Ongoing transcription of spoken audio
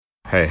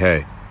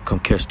Hey, come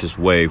catch this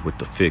wave with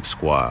the Fix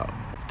Squad.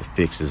 The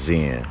Fix is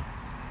in.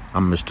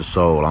 I'm Mr.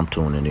 Soul, I'm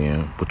tuning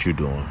in. What you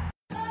doing?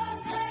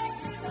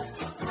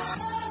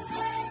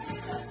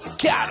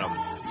 Got him.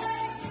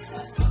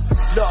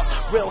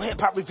 Look, real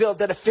hip-hop revealed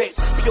that it fits.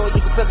 Pure,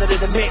 you can feel it in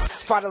the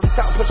mix. Finally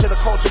stop pushing the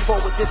culture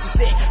forward, this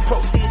is it.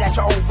 Proceed at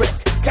your own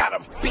risk. Got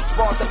him. Beach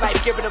bars of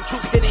life, giving them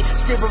truth in it.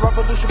 Screaming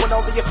revolution when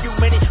only a few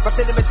minutes. My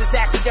sentiments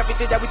exactly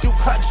everything that we do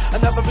clutch.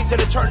 Another reason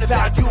to turn the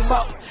volume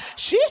up.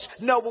 Sheesh,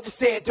 know what we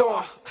stand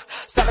on.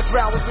 Solid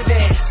ground we been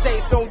in. Say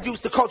it's no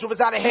use, the culture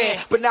was out of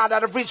hand. But now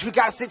out of reach, we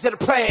gotta stick to the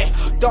plan.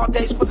 Dark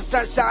days with the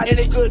sunshine in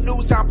it. Good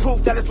news, I'm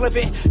proof that it's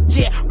living.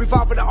 Yeah,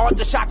 revolving the art,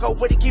 the shotgun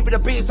with it. Keeping the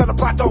beats on the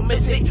block, don't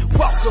miss it.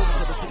 Welcome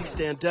to the city,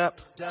 stand up.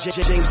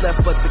 James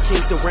left, but the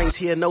king still reigns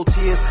here. No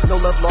tears, no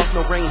love lost,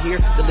 no rain here.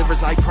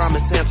 Delivers, I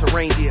promise, Santa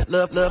reindeer.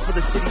 Love for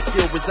the city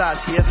still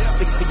resides here.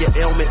 Fix for your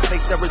ailment,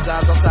 faith that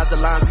resides outside the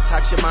lines.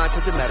 Detox your mind,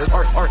 cause it matters.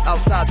 Art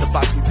outside the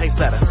box, we paste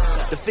better.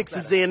 The fix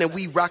is in and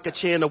we rock a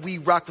channel. We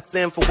rock with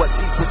them for what's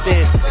deep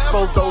within.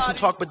 Expose those who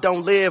talk but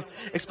don't live.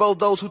 Expose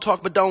those who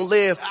talk but don't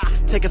live.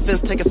 Take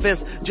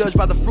offense, judge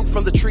by the fruit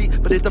from the tree.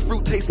 But if the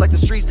fruit tastes like the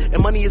streets,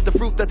 and money is the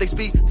fruit that they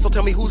speak, so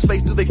tell me whose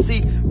face do they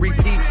see?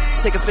 Repeat,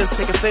 take offense,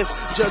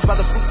 judge by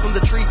the fruit from the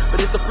tree.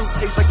 But if the fruit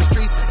tastes like the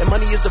streets, and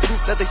money is the fruit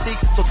that they seek,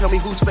 so tell me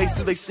whose face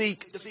do they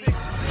seek?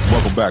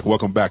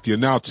 Welcome back. You're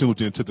now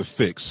tuned into The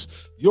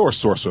Fix, your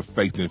source of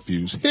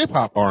faith-infused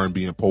hip-hop,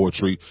 R&B, and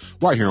poetry,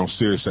 right here on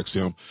Sirius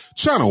XM,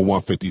 channel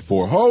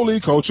 154, Holy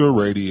Culture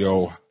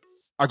Radio.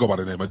 I go by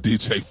the name of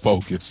DJ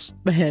Focus.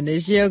 Man,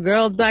 it's your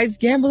girl Dice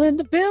Gamble in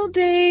the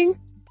building.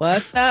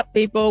 What's up,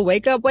 people?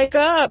 Wake up.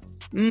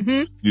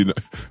 Mm-hmm. You know,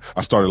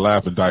 I started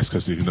laughing, Dice,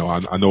 because, you know,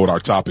 I know what our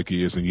topic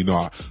is, and, you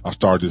know, I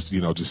started to,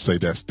 you know, just say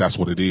that's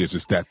what it is.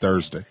 It's that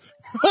Thursday.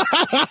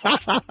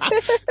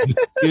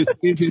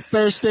 Is it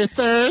Thursday?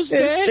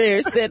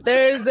 It's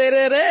Thursday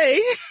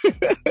today.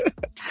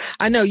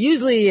 I know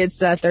usually it's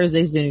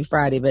Thursdays the new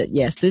Friday, but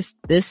yes,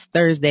 this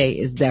Thursday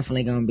is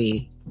definitely going to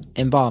be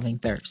involving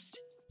thirst.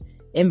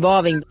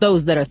 Involving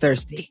those that are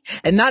thirsty,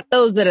 and not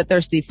those that are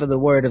thirsty for the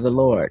word of the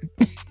Lord.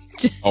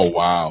 Oh,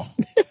 wow.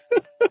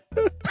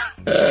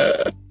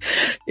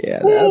 Yeah,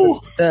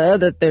 the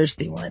other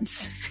thirsty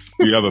ones.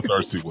 The other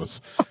thirsty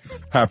ones.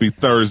 Happy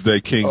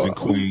Thursday, kings and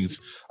queens.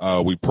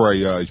 We pray,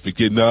 if you're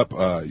getting up,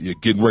 you're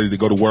getting ready to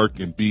go to work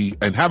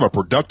and have a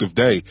productive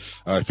day.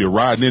 If you're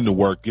riding into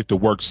work, get to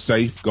work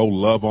safe. Go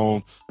love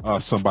on,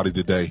 somebody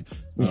today.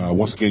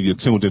 Once again, you're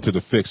tuned into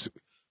The Fix.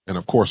 And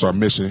of course, our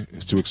mission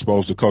is to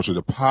expose the culture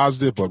to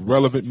positive but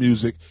relevant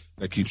music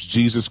that keeps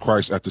Jesus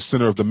Christ at the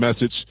center of the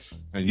message.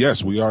 And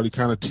yes, we already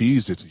kind of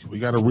teased it. We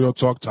got a real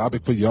talk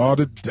topic for y'all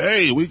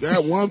today. We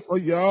got one for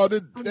y'all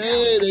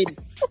today.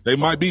 They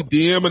might be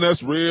DMing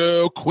us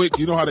real quick.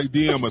 You know how they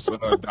DM us,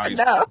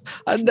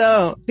 Dice. I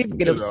know. People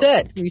get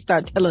upset when we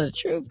start telling the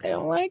truth. They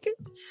don't like it.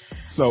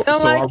 So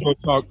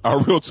our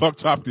real talk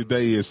topic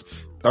today is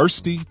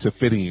thirsty to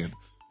fit in.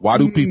 Why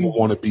do people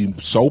want to be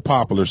so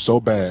popular so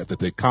bad that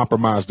they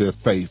compromise their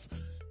faith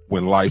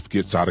when life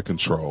gets out of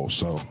control?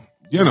 So,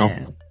 you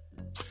know,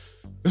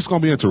 it's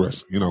going to be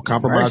interesting. You know,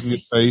 compromising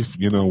your faith,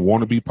 you know,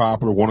 want to be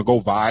popular, want to go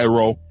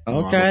viral.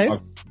 Okay. You know,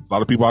 a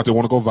lot of people out there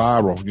want to go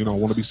viral, you know,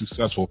 want to be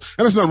successful.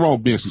 And there's nothing wrong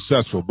with being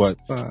successful, but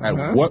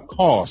at what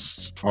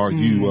costs are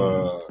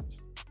you,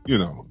 you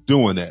know,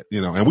 doing that,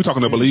 you know, and we're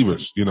talking to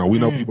believers, you know, we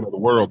know people in the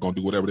world going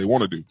to do whatever they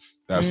want to do.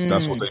 That's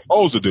what they're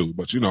supposed to do.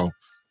 But, you know,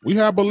 we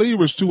have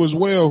believers too as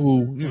well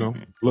who, you know,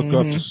 look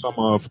up to some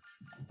of,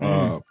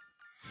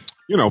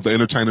 you know, the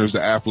entertainers,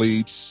 the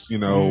athletes, you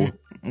know,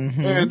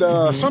 and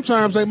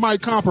sometimes they might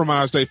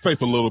compromise their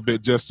faith a little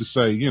bit just to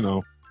say, you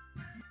know,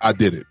 I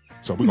did it.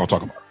 So we're going to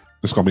talk about it.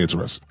 It's going to be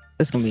interesting.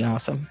 It's going to be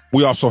awesome.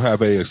 We also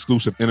have a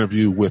exclusive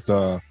interview with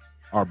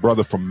our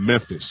brother from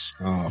Memphis,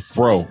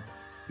 Fro.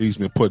 He's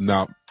been putting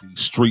out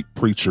the Street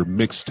Preacher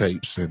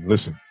mixtapes. And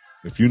listen,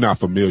 if you're not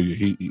familiar,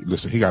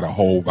 he got a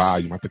whole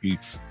volume. I think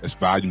it's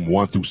volume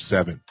 1 through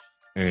 7.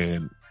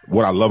 And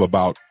what I love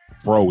about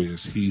Fro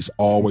is he's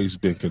always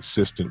been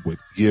consistent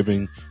with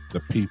giving the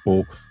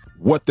people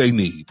what they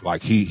need.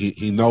 Like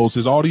he knows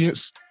his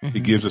audience. He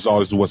gives his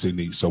audience what they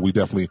need. So we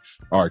definitely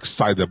are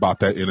excited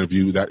about that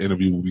interview. That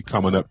interview will be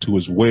coming up too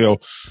as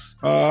well.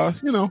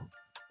 You know,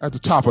 at the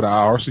top of the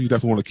hour. So you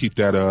definitely want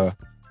to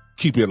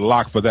keep it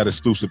locked for that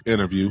exclusive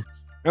interview.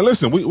 And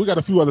listen, we got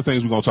a few other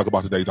things we're going to talk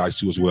about today,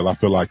 Dice, too, as well. I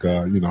feel like,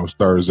 you know, it's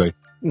Thursday.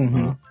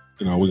 You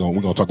know, we're going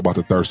to talk about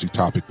the thirsty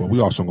topic, but we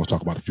also going to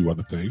talk about a few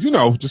other things. You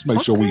know, just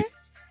make sure we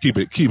keep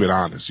it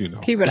honest, you know.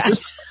 Keep it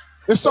honest.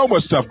 There's so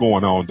much stuff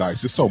going on,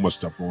 Dice. There's so much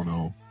stuff going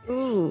on.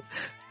 Ooh,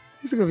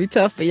 it's going to be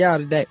tough for y'all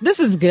today. This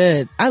is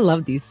good. I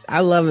love these. I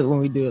love it when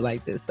we do it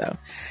like this, though.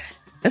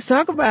 Let's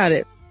talk about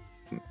it.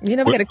 You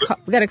know, we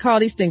got to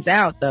call these things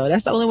out, though.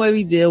 That's the only way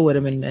we deal with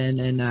them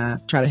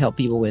and try to help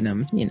people with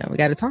them. You know, we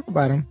got to talk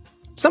about them.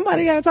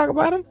 Somebody got to talk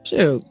about them.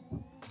 Shoot.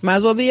 Might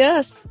as well be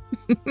us.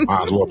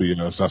 Might as well be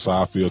us. That's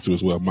how I feel too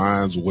as well.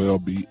 Might as well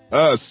be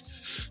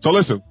us. So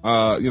listen,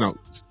 you know,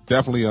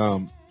 definitely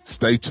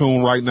stay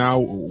tuned right now.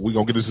 We're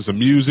going to get into some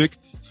music.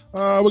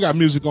 We got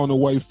music on the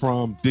way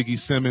from Diggy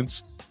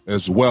Simmons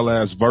as well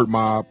as Vert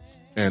Mob.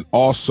 And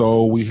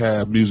also we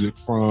have music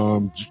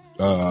from,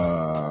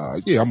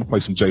 I'm going to play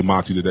some Jay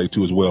Monty today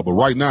too as well. But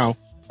right now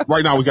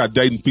we got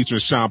Dayton featuring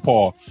Sean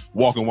Paul,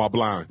 Walking While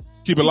Blind.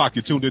 Keep it locked.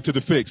 You're tuned into The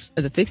Fix.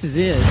 The Fix is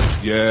in.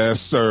 Yes,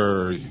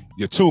 sir.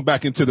 You're tuned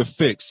back into The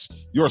Fix,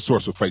 your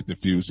source of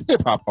faith-infused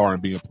hip-hop,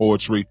 R&B, and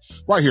poetry,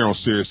 right here on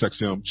Sirius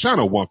XM,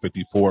 channel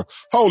 154,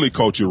 Holy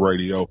Culture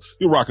Radio.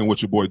 You're rocking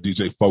with your boy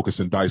DJ Focus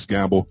and Dice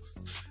Gamble.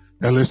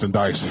 And listen,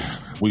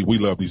 Dice, we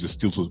love these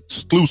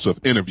exclusive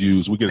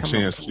interviews. We get a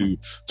chance to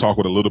talk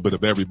with a little bit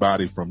of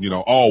everybody from,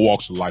 all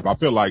walks of life. I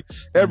feel like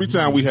every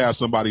time we have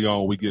somebody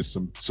on, we get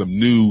some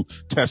new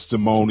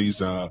testimonies,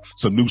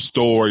 some new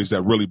stories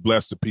that really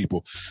bless the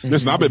people.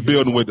 Listen, I've been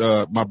building with,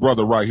 my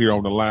brother right here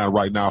on the line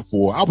right now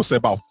for, I would say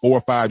about 4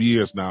 or 5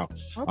 years now.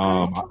 Okay.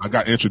 I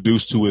got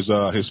introduced to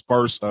his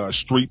first,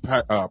 street,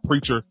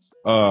 preacher,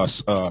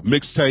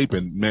 mixtape,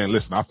 and man,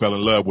 listen, I fell in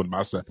love with him.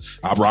 I said,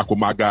 I rock with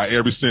my guy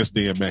ever since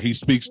then, man. He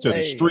speaks to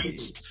the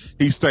streets.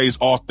 He stays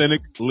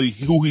authentically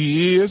who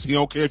he is. He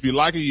don't care if you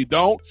like it, you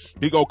don't.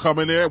 He go come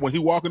in there. When he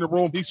walk in the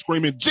room, he's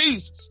screaming,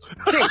 Jesus.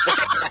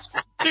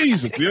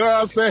 Jesus, you know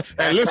what I'm saying?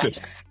 And listen,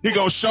 he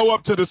gonna show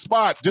up to the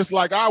spot just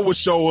like I would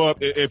show up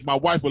if my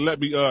wife would let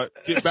me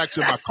get back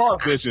to my car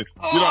vision.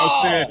 You know what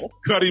I'm saying?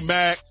 Cuddy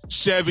Mac,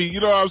 Chevy,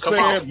 you know what I'm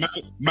saying?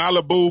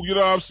 Malibu, you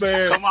know what I'm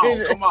saying?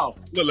 Come on.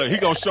 Look, he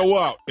gonna show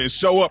up.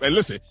 And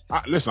listen,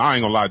 I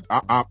ain't gonna lie.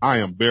 I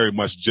am very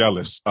much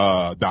jealous,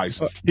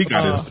 Dice. He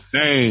got his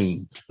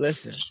name.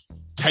 Listen.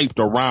 Taped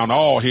around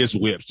all his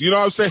whips. You know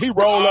what I'm saying? He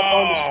rolled up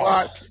on the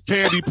spot,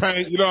 candy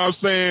paint, you know what I'm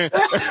saying?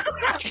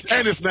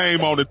 And his name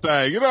on the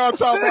thing. You know what I'm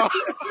talking about?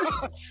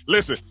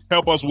 Listen,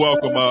 help us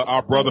welcome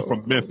our brother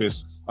from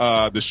Memphis,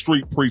 the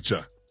street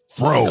preacher,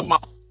 Fro. Come on.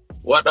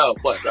 What up?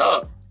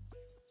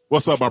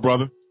 What's up, my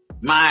brother?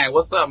 Man,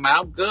 what's up, man?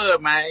 I'm good,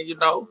 man.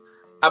 How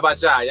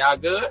about y'all? Y'all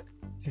good?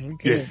 We're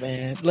good,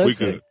 man.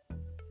 Listen. We good.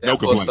 No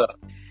complaint. What's up.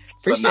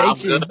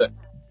 Appreciate you. Good.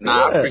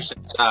 I appreciate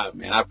y'all,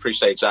 man. I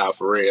appreciate y'all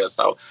for real.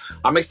 So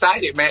I'm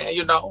excited, man.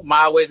 I'm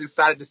always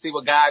excited to see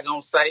what God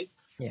gonna say,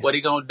 what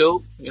he gonna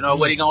do,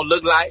 what he gonna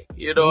look like.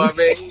 You know what I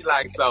mean?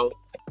 So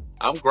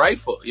I'm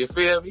grateful. You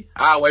feel me?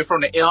 I away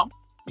from the M.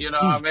 You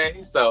know what I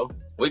mean? So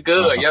we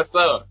good. Yes,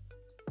 sir.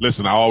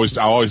 Listen, I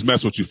always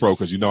mess with you, Fro,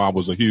 because I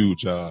was a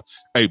huge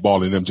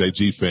 8-Ball and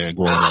MJG fan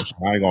growing up. So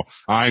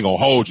I ain't gonna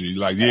hold you.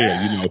 Like,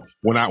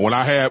 when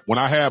I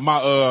had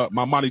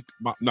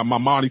my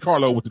Monte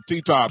Carlo with the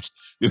T-tops,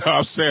 you know what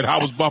I'm saying? I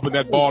was bumping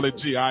that ball at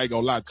G. I ain't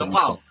gonna lie to you.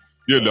 So,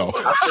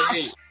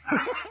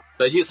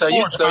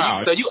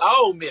 So you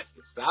old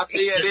Memphis. I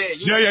feel that.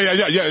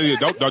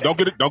 Yeah.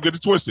 Don't get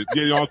it twisted.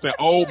 You know what I'm saying?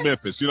 Old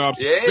Memphis. You know what I'm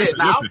saying?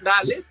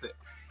 Yeah. Listen.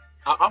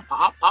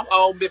 I'm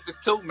old Memphis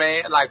too,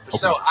 man. Like for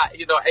sure.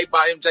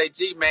 8-Ball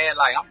MJG, man.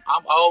 Like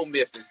I'm old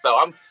Memphis, so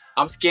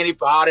I'm skinny,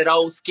 all that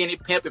old skinny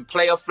pimp and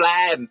player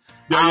fly and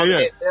all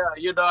that there,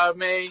 you know what I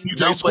mean?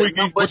 DJ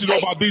Squeaky. What you know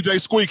about DJ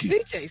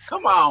Squeaky?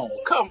 Come on,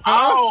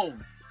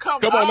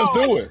 let's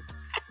do it.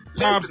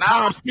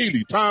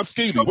 Tom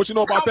Skeely. What you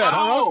know about that,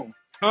 huh?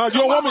 You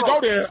don't want me to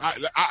go there.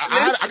 I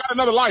got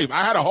another life.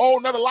 I had a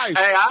whole nother life.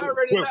 Hey, I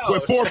already know.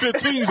 With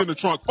 415s in the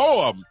trunk,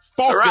 4 of them.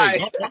 False right.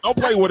 Don't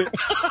play with it.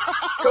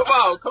 Come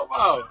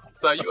on.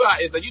 So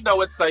you know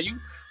what? So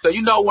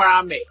you know where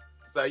I'm at.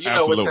 So you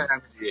Absolutely. Know what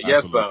time it is.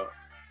 Yes, sir.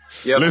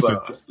 Yes,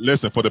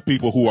 listen, for the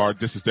people who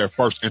this is their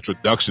first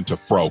introduction to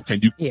Fro,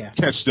 can you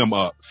catch them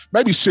up?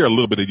 Maybe share a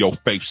little bit of your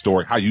faith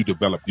story, how you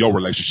developed your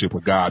relationship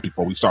with God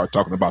before we start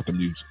talking about the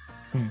music.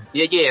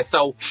 Yeah.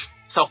 So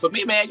for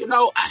me, man,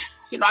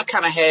 I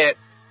kind of had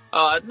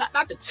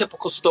not the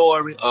typical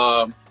story,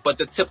 but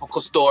the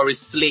typical story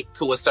slick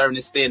to a certain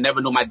extent.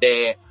 Never knew my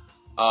dad.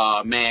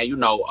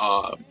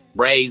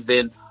 Raised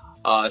in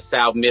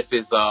South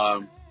Memphis,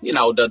 the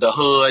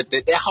hood,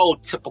 that whole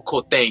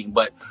typical thing.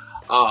 But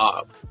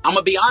I'm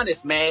gonna be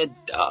honest, man.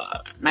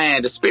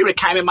 The spirit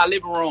came in my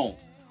living room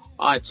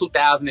in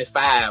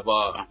 2005.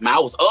 I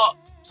was up.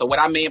 So what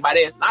I mean by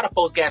that, a lot of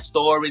folks got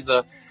stories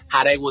of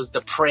how they was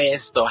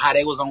depressed or how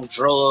they was on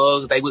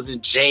drugs, they was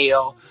in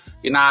jail.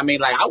 You know what I mean?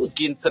 Like I was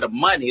getting to the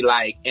money,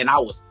 and I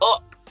was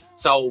up.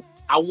 So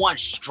I wasn't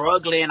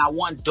struggling. I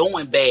wasn't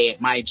doing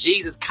bad. My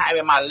Jesus came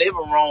in my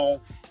living room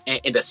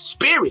and the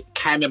spirit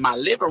came in my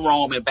living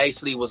room and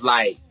basically was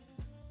like,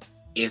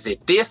 is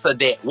it this or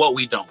that? What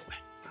we doing?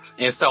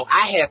 And so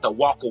I had to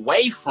walk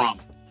away from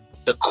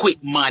the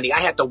quick money. I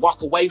had to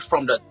walk away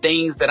from the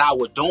things that I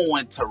was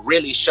doing to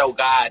really show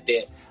God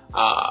that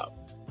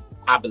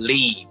I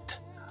believed.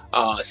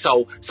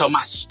 So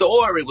my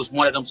story was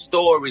one of them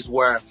stories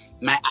where,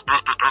 man,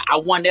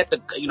 I wasn't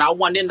I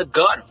wasn't in the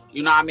gutter.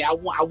 You know what I mean?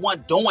 I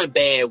wasn't doing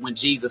bad when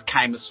Jesus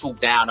came and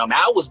swooped down on me.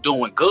 I was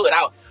doing good.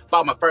 I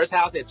bought my first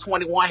house at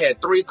 21, had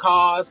 3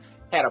 cars,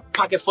 had a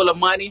pocket full of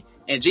money,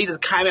 and Jesus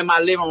came in my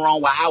living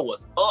room while I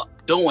was up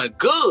doing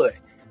good.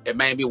 It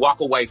made me walk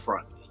away from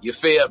it. You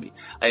feel me?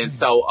 And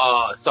so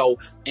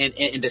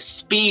to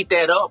speed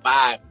that up,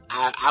 I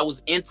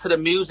was into the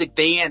music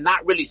then,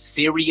 not really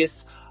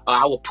serious.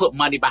 I would put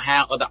money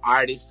behind other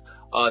artists.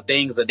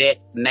 things of that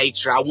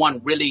nature. I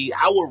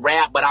would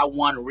rap, but I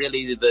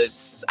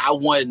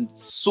wasn't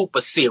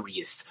super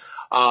serious.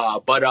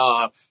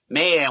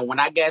 Man, when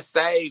I got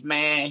saved,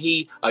 man,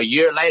 a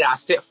year later, I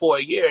sat for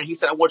a year and he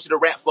said, I want you to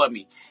rap for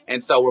me.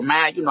 And so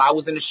I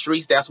was in the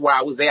streets. That's where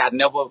I was at.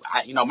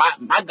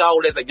 My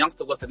goal as a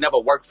youngster was to never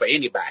work for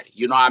anybody.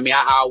 You know what I mean?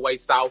 I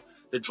always saw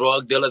the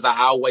drug dealers.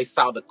 I always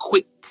saw the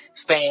quick,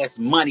 fast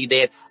money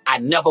that I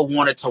never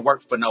wanted to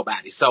work for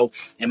nobody. So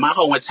in my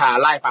whole entire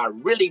life, I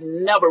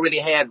never really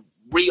had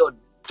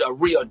a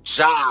real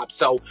job.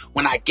 So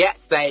when I got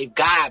saved,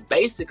 God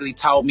basically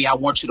told me, I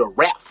want you to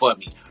rap for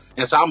me.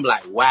 And so I'm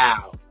like,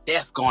 wow,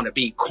 that's going to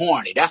be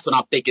corny. That's what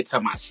I'm thinking to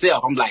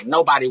myself. I'm like,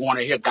 nobody want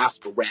to hear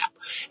gospel rap.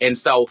 And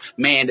so,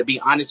 man, to be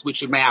honest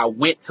with you, man, I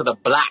went to the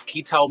block.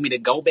 He told me to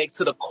go back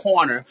to the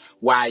corner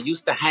where I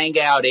used to hang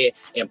out at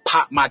and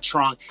pop my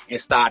trunk and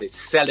started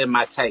selling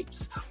my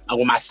tapes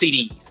with my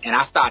CDs. And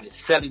I started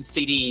selling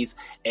CDs.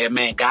 And,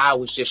 man,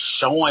 God was just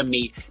showing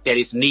me that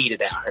it's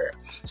needed out here.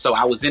 So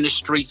I was in the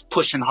streets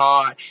pushing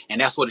hard. And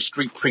that's what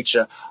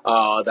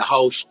the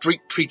whole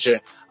street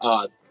preacher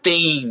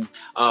theme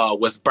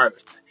was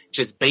birthed.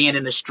 Just being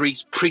in the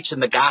streets, preaching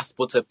the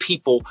gospel to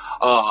people,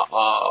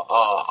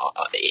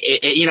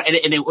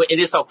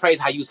 it's so crazy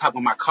how you was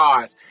talking about my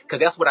cars, because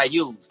that's what I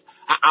used.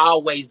 I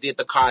always did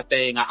the car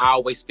thing. I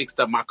always fixed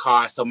up my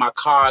car, so my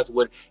cars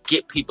would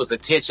get people's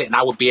attention, and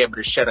I would be able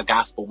to share the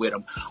gospel with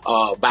them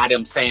by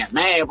them saying,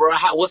 "Man, bro,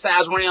 what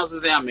size rims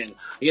is them?" And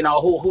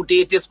who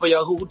did this for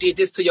you? Who did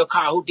this to your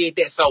car? Who did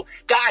that? So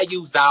God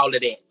used all of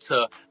that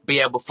to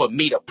be able for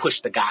me to push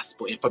the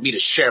gospel and for me to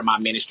share my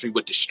ministry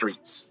with the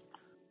streets.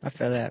 I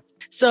feel that.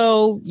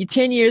 So you're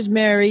 10 years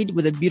married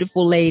with a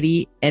beautiful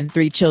lady and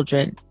 3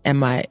 children.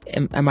 Am I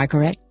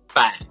correct?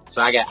 5.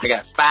 So I got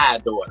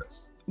 5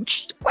 daughters.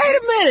 Wait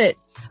a minute.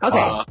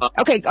 Okay.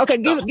 Okay.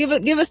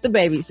 Give us the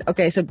babies.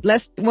 Okay. So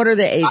what are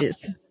their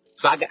ages?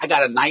 So I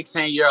got a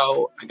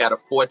 19-year-old, I got a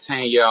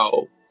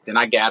 14-year-old, then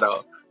I got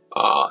a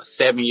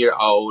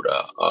 7-year-old,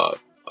 a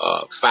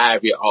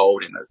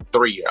 5-year-old, and a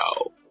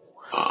 3-year-old.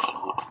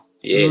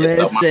 Yeah,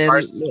 listen, so my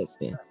first,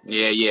 listen.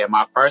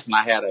 My first one,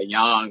 I had a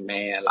young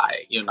man,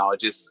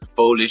 just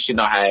foolish, you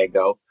know how it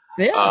go.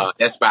 Yeah.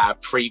 That's by a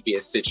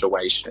previous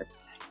situation.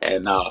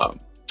 And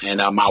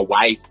my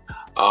wife,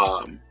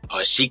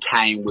 she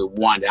came with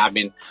one that I've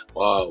been,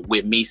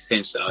 with me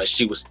since,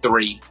 she was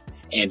 3.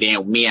 And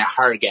then me and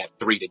her got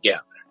 3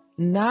 together.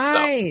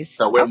 Nice.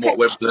 So we're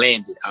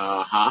blended.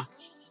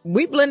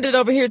 We blended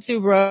over here too,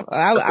 bro.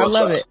 I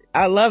love it.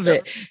 I love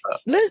it.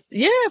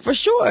 Yeah, for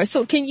sure.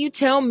 So can you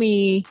tell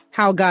me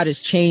how God has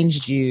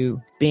changed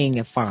you being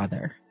a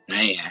father?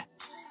 Man,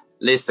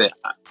 listen,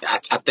 I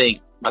think,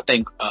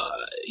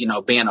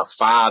 being a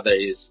father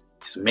is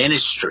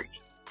ministry.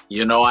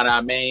 You know what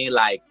I mean?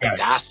 Like the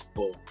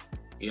gospel.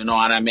 You know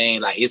what I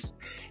mean? Like it's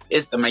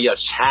your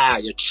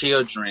child, your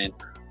children.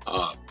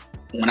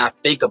 When I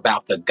think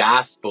about the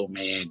gospel,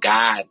 man,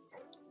 God,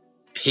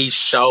 he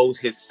shows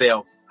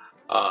himself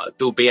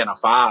through being a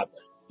father,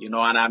 you know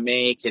what I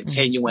mean?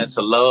 Continuing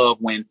to love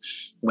when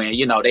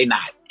they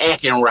not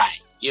acting right.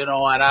 You know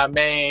what I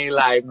mean?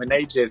 Like when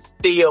they just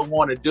still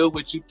want to do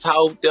what you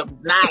told them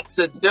not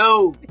to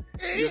do.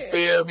 You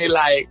feel me?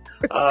 Like,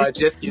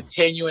 just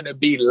continuing to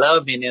be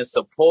loving and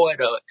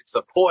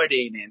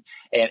supporting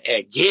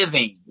and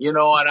giving, you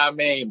know what I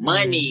mean?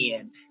 Money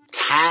and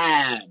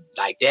time.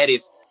 Like that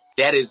is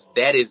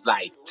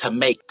like to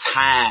make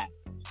time.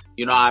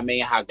 You know what I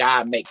mean? How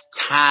God makes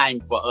time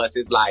for us.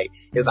 It's like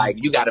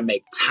you got to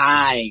make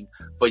time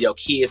for your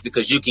kids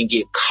because you can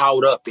get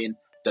caught up in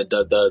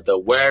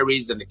the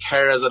worries and the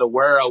cares of the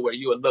world where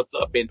you would look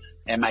up and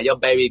man, your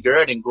baby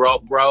girl done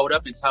growed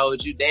up and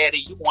told you, Daddy,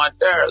 you weren't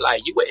there.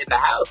 Like you were in the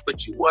house,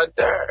 but you weren't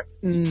there.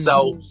 Mm-hmm.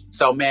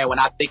 So man, when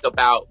I think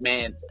about,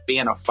 man,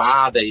 being a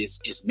father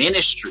is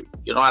ministry.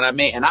 You know what I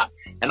mean? And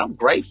I'm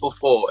grateful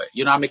for it.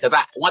 You know what I mean? Because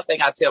one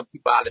thing I tell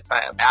people all the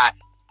time,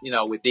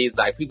 with these,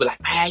 like, people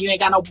like, man, you ain't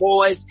got no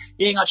boys.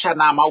 You ain't gonna try.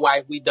 Nah, my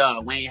wife, we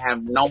done. We ain't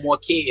have no more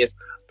kids.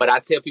 But I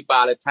tell people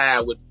all the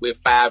time with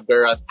 5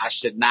 girls, I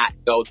should not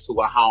go to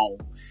a home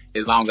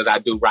as long as I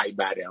do right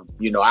by them.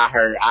 I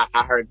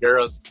heard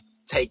girls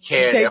take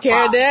care of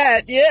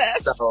that.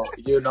 Yes. So,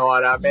 you know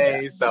what I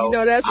mean? So,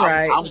 that's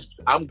right.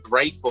 I'm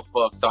grateful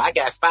for, so I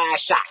got 5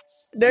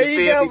 shots. There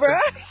you go, bro.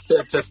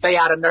 To stay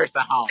out of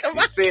nursing home. Come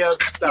on. You feel me?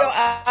 So,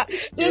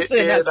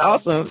 listen, that's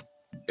awesome.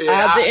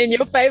 Odds are in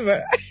your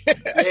favor.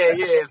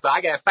 Yeah. So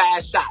I got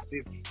 5 shots.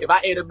 If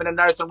I end up in a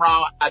nursing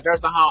home, I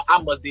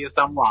must did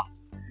something wrong.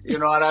 You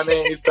know what I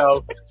mean?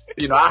 So,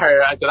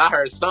 I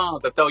heard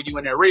sons that throw you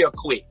in there real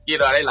quick. They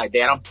like,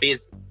 Dad, I'm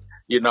busy.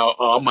 I'm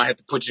gonna have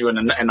to put you in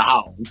the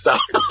home. So,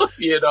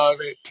 you know what I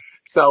mean?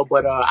 So,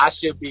 but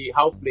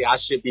hopefully I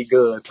should be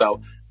good.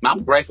 So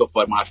I'm grateful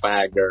for my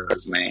 5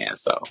 girls, man.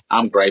 So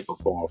I'm grateful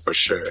for them for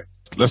sure.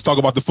 Let's talk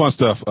about the fun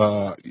stuff.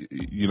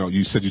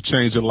 You said you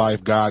changed your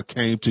life. God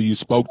came to you,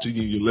 spoke to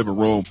you in your living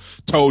room,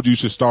 told you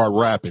should start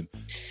rapping.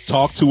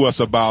 Talk to us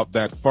about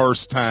that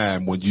first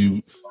time when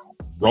you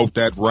wrote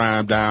that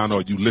rhyme down,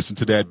 or you listened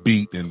to that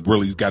beat and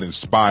really got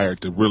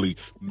inspired to really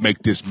make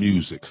this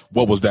music?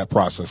 What was that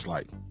process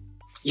like?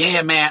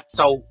 Yeah, man.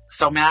 So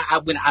man,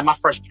 my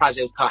first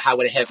project was called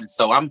Highway to Heaven.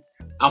 So I'm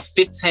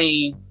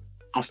 15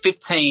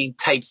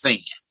 tapes in,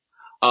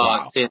 Wow.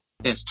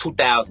 since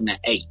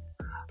 2008.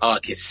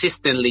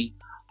 Consistently,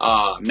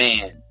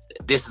 man,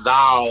 this is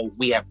all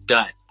we have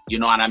done. You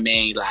know what I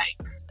mean? Like,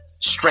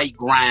 straight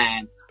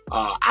grind.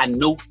 I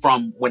knew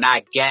from when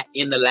I got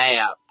in the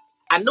lab,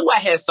 I knew I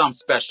had something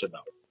special though.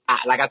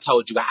 Like I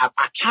told you, I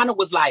kind of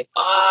was like,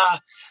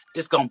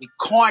 this gonna be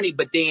corny,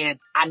 but then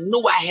I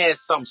knew I had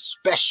something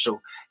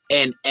special.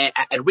 And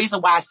the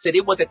reason why I said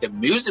it wasn't that the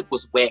music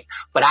was whack,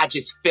 but I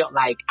just felt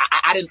like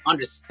I didn't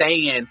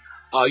understand.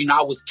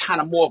 I was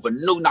kind of more of a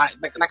new, like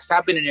I said,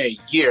 I've been in there a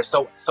year.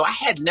 So I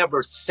had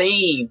never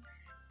seen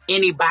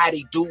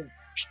anybody do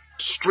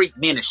street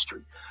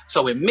ministry.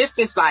 So in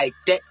Memphis, like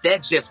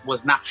that just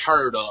was not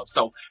heard of.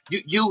 So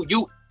you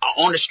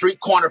on the street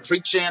corner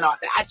preaching, I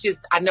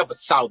never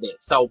saw that.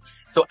 So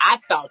I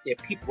thought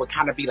that people would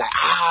kind of be like,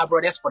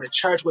 bro, that's for the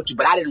church with you.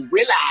 But I didn't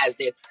realize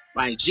that,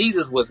 man,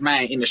 Jesus was,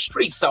 man, in the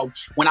street. So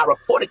when I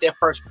recorded that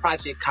first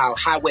project called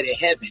Highway to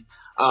Heaven,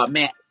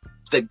 man,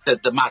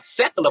 my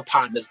secular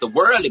partners,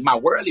 my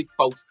worldly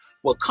folks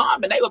would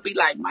come and they would be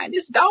like, man,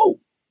 this dope.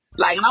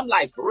 Like, and I'm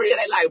like, for real?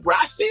 They like, bro,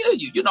 I feel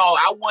you.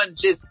 I wasn't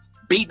just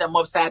beating them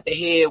upside the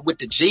head with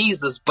the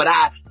Jesus, but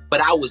I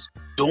was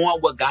doing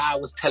what God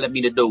was telling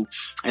me to do.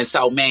 And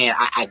so, man,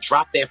 I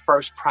dropped that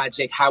first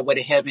project, Highway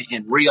to Heaven,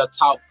 and real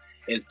talk,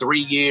 in 3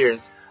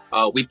 years,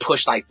 we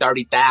pushed like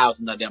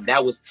 30,000 of them.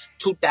 That was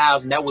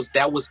 2000. That was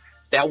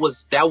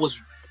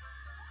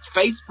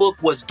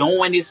Facebook was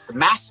doing this.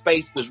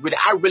 MySpace was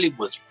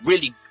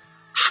really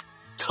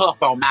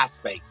tough on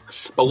MySpace.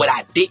 But what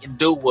I didn't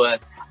do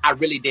was I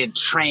really didn't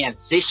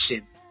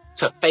transition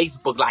to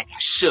Facebook like I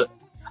should.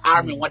 I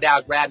remember one day I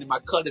was riding in my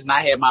colors and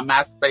I had my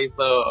MySpace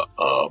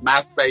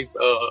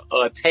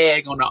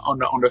tag on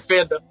the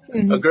fender.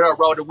 Mm-hmm. A girl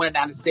rolled the window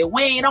down and said,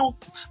 "We ain't on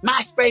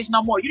MySpace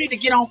no more. You need to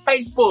get on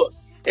Facebook."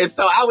 And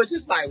so I was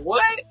just like,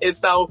 what? And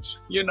so,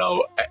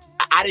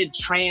 I didn't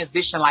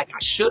transition like I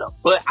should have.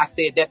 But I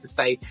said that to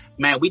say,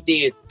 man, we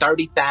did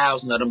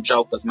 30,000 of them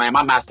jokers, man.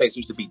 My MySpace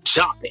used to be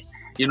jumping.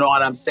 You know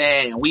what I'm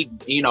saying? And we,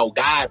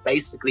 God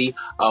basically,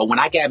 when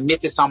I got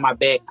Memphis on my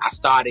back, I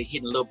started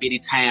hitting little bitty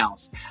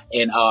towns.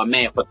 And,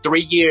 man, for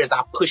 3 years,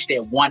 I pushed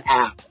that one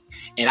album.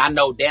 And I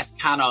know that's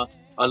kind of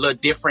a little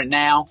different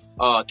now.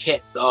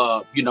 Cats,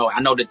 I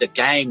know that the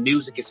game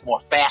music is more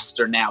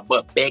faster now.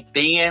 But back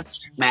then,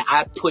 man,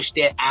 I pushed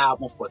that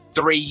album for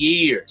 3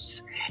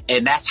 years.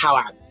 And that's how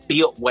I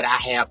built what I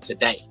have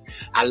today.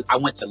 I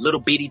went to little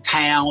bitty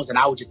towns and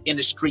I was just in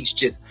the streets,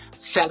 just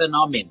selling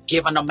them and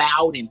giving them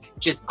out and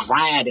just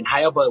grinding.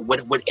 However,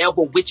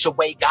 whatever which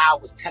way God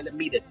was telling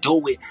me to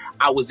do it,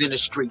 I was in the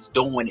streets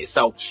doing it.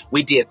 So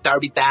we did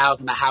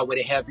 30,000 of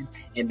Highway to Heaven.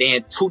 And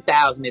then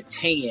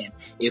 2010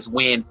 is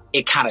when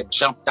it kind of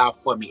jumped out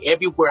for me.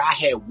 Everywhere I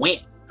had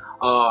went,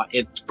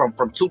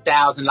 from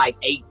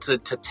 2008 to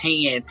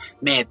 10,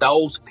 man,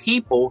 those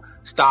people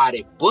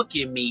started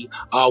booking me,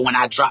 when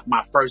I dropped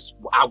my first,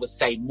 I would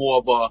say more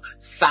of a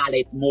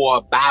solid,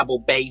 more Bible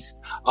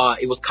based,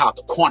 it was called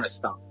The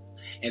Cornerstone.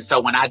 And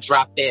so when I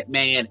dropped that,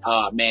 man,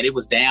 it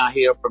was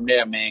downhill from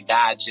there, man.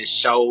 God just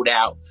showed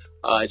out,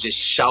 what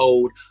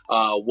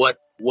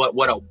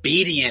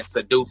obedience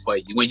will do for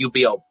you. When you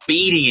be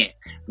obedient,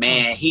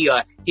 man,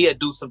 he'll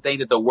do some things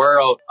that the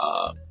world,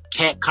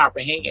 can't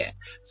comprehend.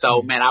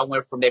 So, man, I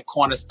went from that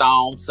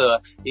Cornerstone to,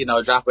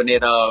 dropping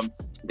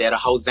that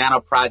Hosanna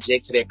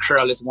project to that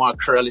Curless 1,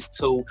 Curless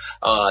 2,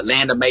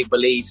 Land of Make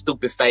Believe,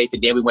 Stupid Faith,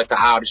 and then we went to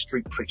all the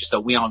Street Preacher. So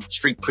we on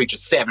Street Preacher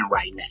 7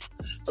 right now.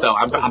 So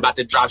I'm about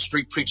to drop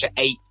Street Preacher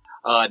 8.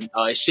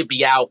 It should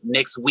be out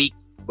next week,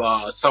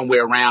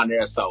 somewhere around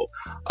there. So,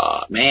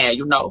 man,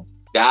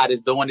 God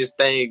is doing this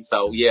thing.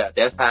 So yeah,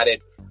 that's how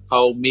that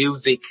whole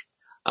music,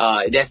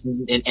 that's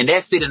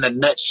it in a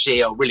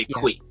nutshell really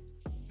quick.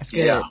 That's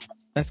good. Yeah.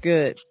 That's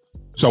good.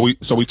 So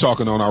we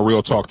talking on our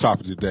real talk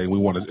topic today. We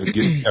want to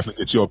definitely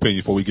get your opinion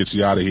before we get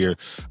you out of here.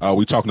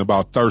 We talking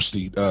about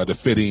thirsty to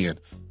fit in.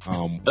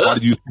 Why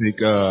do you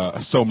think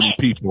so many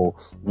people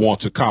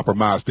want to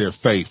compromise their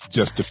faith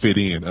just to fit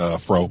in,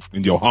 Fro,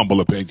 in your humble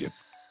opinion?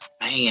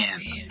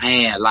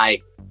 Man,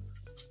 like,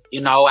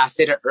 I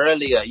said it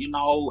earlier, we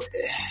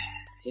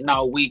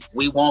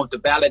want the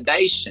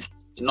validation.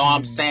 You know what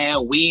I'm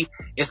saying?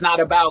 It's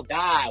not about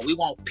God. We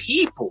want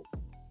people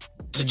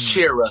to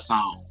cheer us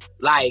on.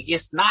 Like,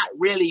 it's not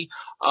really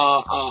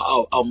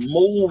a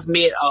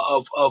movement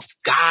of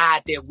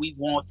God that we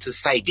want to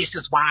say, this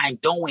is why I'm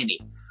doing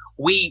it.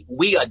 We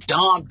are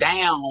dumbed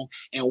down,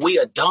 and we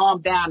are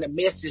dumbed down the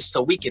message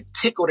so we can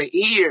tickle the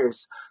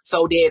ears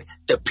so that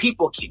the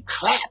people can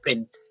clap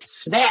and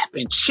snap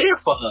and cheer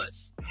for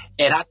us.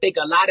 And I think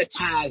a lot of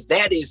times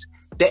that's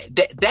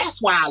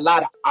why a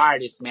lot of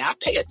artists, man, I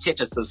pay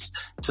attention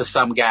to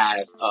some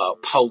guys'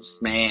 posts,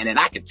 man, and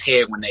I can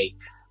tell when they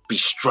be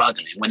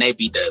struggling, when they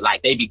be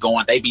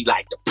they be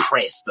like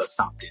depressed or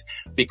something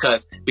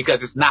because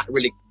it's not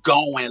really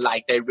going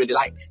like they really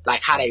like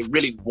how they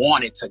really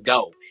want it to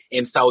go.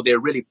 And so they're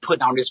really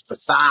putting on this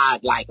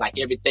facade like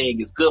everything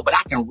is good. But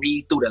I can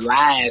read through the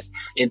lines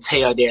and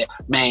tell that,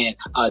 man,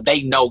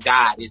 they know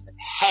God isn't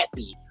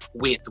happy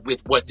with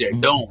what they're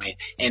doing.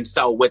 And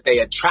so what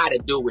they try to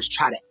do is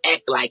try to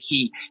act like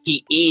he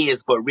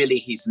is, but really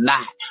he's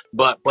not.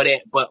 But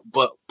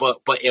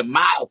in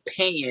my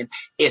opinion,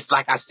 it's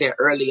like I said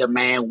earlier,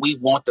 man, we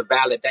want the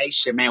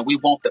validation, man. We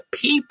want the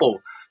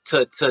people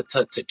to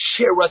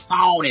cheer us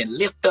on and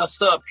lift us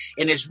up.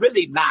 And it's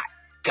really not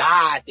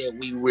God that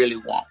we really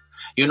want.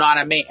 You know what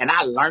I mean? And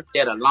I learned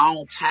that a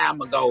long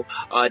time ago,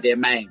 that,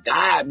 man,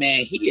 God,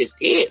 man, he is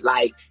it.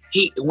 Like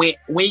when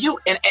you,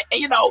 and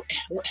you know,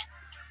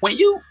 when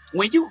you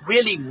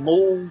really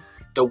move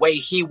the way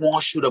he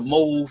wants you to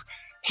move,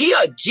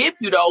 he'll give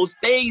you those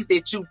things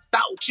that you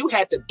thought you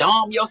had to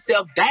dumb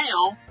yourself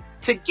down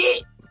to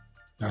get.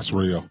 That's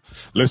real.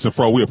 Listen,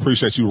 Fro, we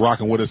appreciate you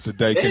rocking with us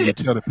today. Can you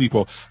tell the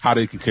people how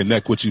they can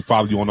connect with you,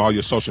 follow you on all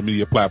your social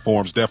media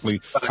platforms, definitely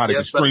how they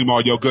can stream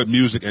all your good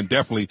music, and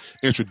definitely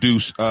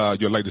introduce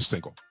your latest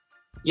single?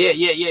 Yeah.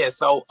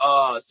 So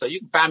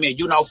you can find me at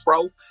You Know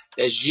Fro.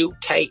 That's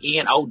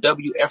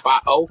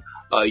UKNOWFIO.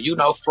 You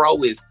Know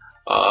Fro is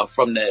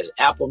from the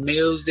Apple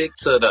Music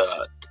to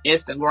the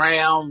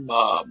Instagram,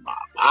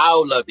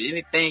 all of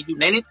it.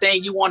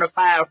 Anything you want to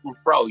find from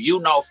Fro, You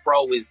Know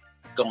Fro is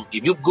going.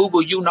 If you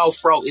Google You Know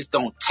Fro, it's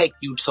gonna take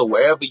you to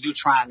wherever you're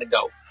trying to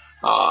go.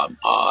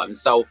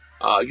 So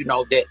you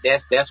know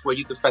that's where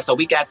you can find. So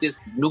we got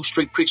this new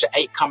Street Preacher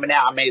 8 coming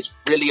out. I mean, it's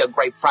really a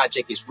great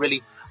project. It's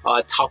really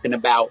talking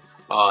about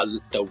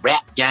the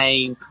rap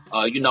game,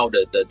 you know,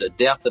 the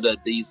death of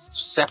these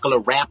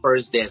secular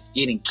rappers that's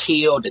getting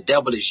killed. The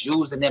devil is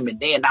using them, and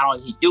then not only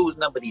is he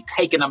using them, but he's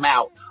taking them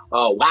out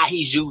while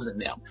he's using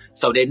them.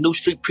 So that new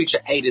Street Preacher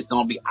 8 is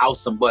going to be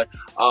awesome. But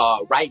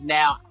right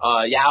now,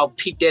 y'all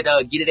peep that,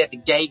 get it at the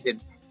gate.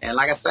 And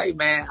like I say,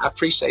 man, I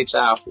appreciate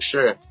y'all for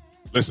sure.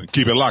 Listen,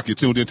 keep it locked. You're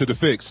tuned into The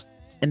Fix.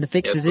 And The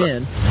Fix is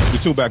in. You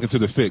tune back into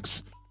The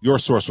Fix, your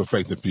source for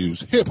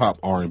faith-infused hip-hop,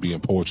 R&B,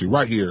 and poetry,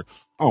 right here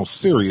on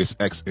Sirius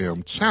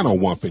XM, Channel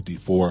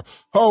 154,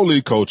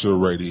 Holy Culture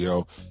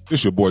Radio.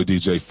 It's your boy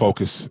DJ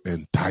Focus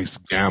and Dice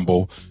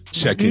Gamble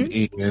checking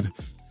in.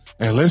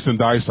 And listen,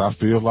 Dice, I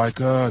feel like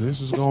this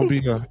is going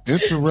to be an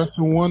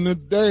interesting one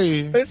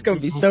today. It's going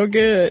to be so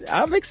good.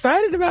 I'm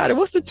excited about it.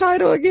 What's the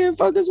title again,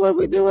 Focus? What are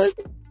we doing?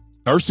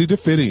 Thirsty to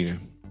fit in.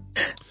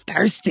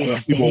 Thirsty to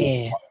fit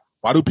in.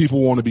 Why do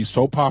people want to be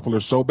so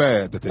popular so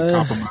bad that they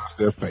compromise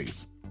their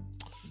faith?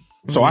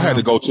 So I had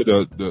to go to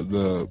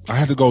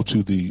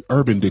the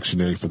Urban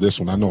Dictionary for this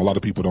one. I know a lot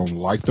of people don't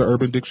like the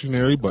Urban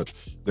Dictionary, but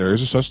there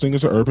is a such thing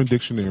as an Urban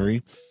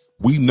Dictionary.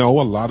 We know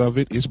a lot of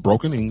it is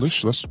broken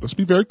English. Let's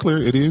be very clear.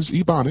 It is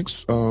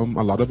Ebonics.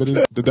 A lot of it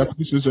is, the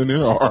definitions in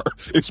there are,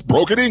 it's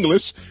broken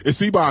English.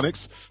 It's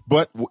Ebonics.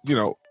 But, you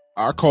know,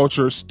 our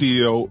culture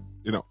still,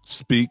 you know,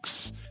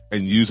 speaks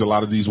and use a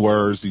lot of these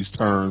words, these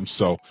terms.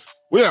 So,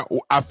 yeah,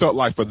 I felt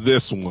like for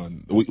this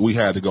one, we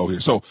had to go here.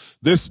 So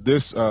this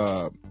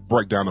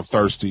breakdown of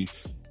thirsty,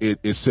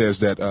 it says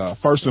that,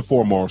 first and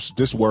foremost,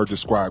 this word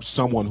describes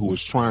someone who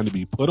is trying to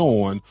be put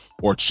on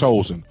or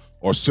chosen,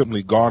 or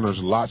simply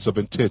garners lots of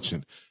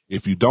attention.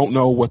 If you don't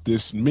know what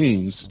this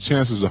means,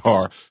 chances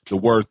are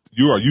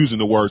you are using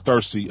the word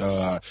thirsty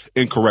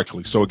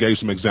incorrectly. So it gave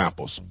some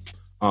examples.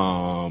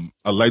 A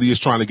lady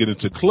is trying to get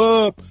into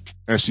club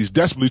and she's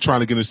desperately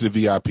trying to get into the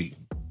VIP.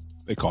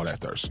 They call that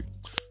thirsty.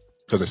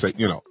 Because they say,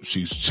 you know,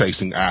 she's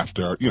chasing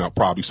after, you know,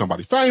 probably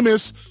somebody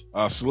famous,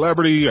 a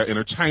celebrity, an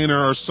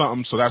entertainer or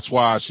something. So that's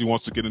why she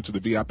wants to get into the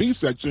VIP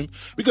section,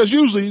 because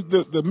usually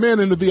the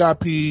men in the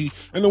VIP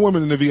and the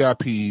women in the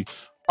VIP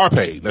are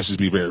paid. Let's just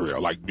be very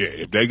real. Like, yeah,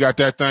 if they got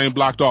that thing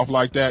blocked off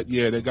like that,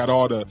 yeah, they got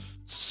all the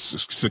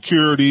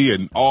security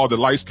and all the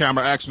lights,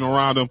 camera action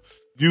around them.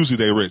 Usually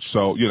they rich.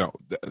 So, you know,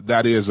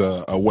 that is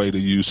a way to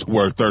use the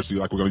word thirsty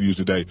like we're going to use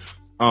today.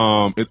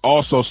 It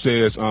also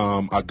says,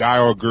 a guy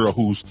or a girl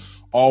who's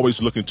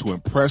always looking to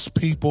impress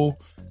people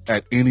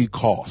at any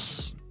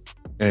cost.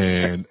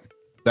 And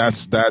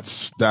that's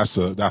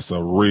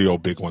a real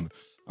big one.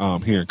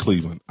 Here in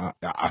Cleveland,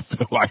 I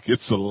feel like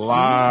it's a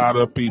lot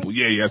of people.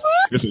 Yes,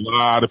 it's a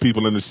lot of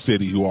people in the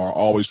city who are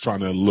always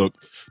trying to look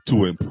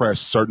to impress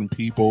certain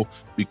people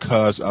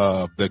because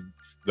of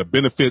the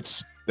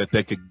benefits that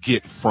they could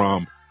get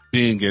from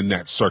being in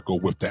that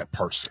circle with that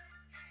person.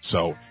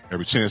 So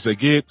every chance they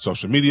get,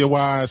 social media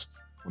wise,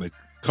 when they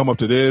come up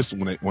to this,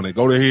 when they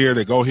go to here,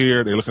 they go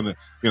here, they're looking to,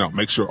 you know,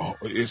 make sure, oh,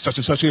 it's such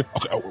and such here.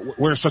 Okay.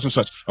 Where's such and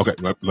such? Okay.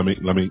 Let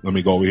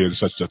me go over here to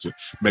such and such here.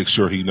 Make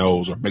sure he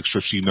knows, or make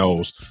sure she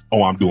knows,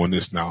 oh, I'm doing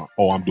this now.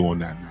 Oh, I'm doing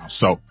that now.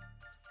 So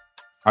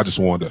I just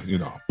wanted to, you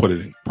know, put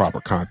it in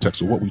proper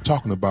context of what we're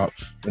talking about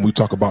when we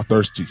talk about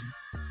thirsty.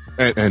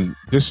 And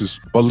this is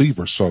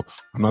believers. So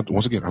I'm not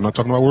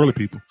talking about worldly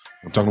people.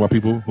 I'm talking about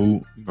people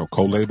who, you know,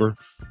 co-labor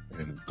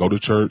and go to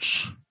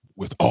church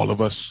with all of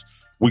us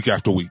week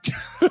after week.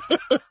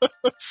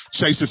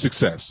 Chasing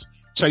success,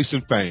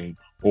 chasing fame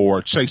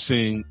or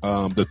chasing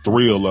the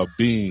thrill of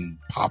being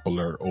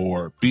popular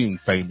or being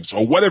famous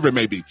or whatever it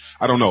may be.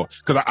 I don't know.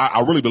 Because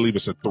I really believe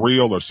it's a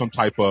thrill or some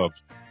type of,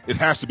 it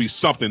has to be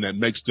something that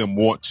makes them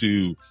want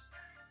to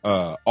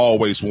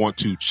always want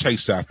to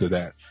chase after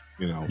that,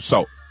 you know.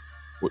 So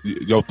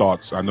your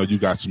thoughts? I know you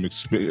got some,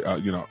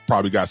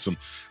 probably got some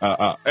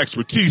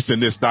expertise in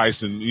this,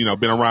 Dice, and, you know,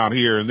 been around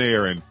here and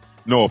there and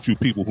know a few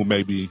people who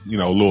may be, you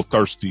know, a little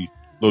thirsty,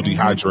 a little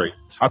dehydrated.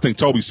 I think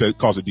Toby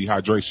calls it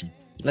dehydration.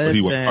 But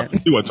he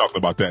wasn't talking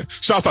about that.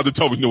 Shouts out to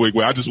Toby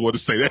Newigwe. I just wanted to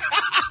say that.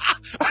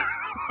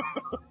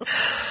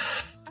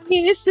 I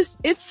mean,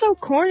 it's so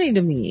corny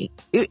to me.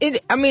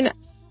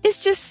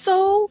 It's just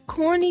so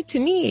corny to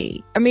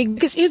me. I mean,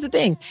 because here's the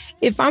thing.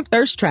 If I'm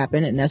thirst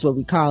trapping, and that's what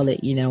we call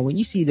it, you know, when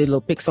you see the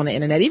little pics on the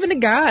internet, even the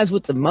guys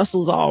with the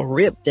muscles all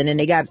ripped and then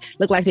they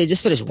look like they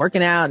just finished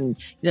working out and,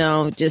 you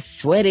know, just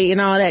sweaty and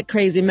all that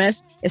crazy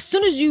mess. As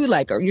soon as you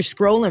or you're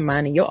scrolling,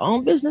 minding your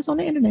own business on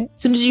the internet,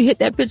 as soon as you hit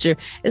that picture,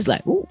 it's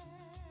like, ooh,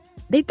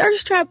 they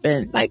thirst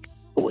trapping. Like,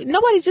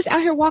 nobody's just out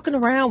here walking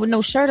around with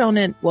no shirt on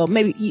it. Well,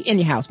 maybe in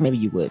your house, maybe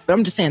you would, but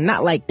I'm just saying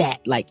not like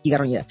that. Like you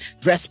got on your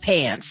dress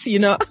pants, you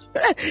know,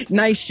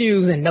 nice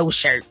shoes and no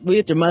shirt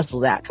with your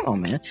muscles out. Come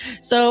on, man.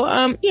 So,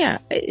 yeah,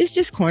 it's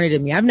just corny to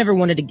me. I've never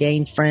wanted to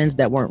gain friends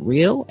that weren't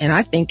real. And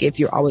I think if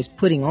you're always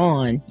putting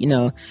on, you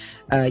know,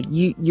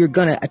 you're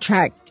going to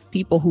attract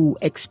people who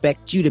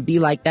expect you to be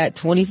like that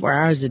 24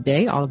 hours a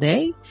day, all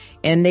day,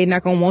 and they're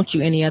not going to want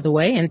you any other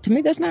way. And to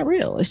me, that's not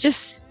real.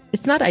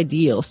 It's not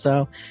ideal.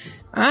 So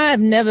I've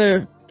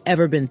never,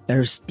 ever been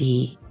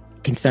thirsty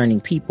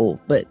concerning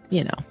people, but,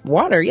 you know,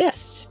 water,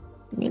 yes.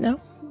 You know,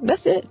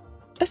 that's it.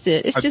 It's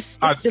just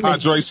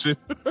hydration.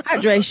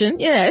 Hydration.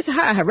 Yeah, it's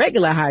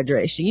regular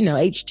hydration, you know,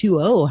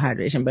 H2O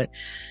hydration, but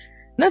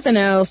nothing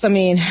else. I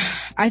mean,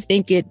 I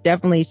think it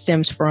definitely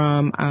stems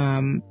from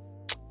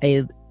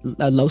a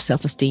low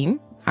self-esteem.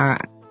 I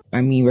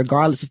mean,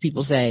 regardless if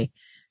people say,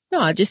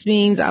 no, it just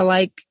means I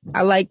like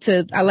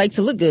to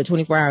look good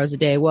 24 hours a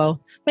day.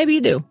 Well, maybe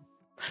you do.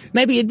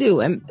 But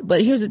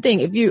here's the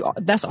thing.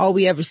 That's all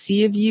we ever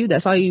see of you,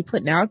 that's all you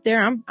putting out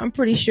there. I'm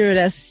pretty sure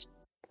that's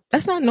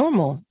not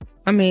normal.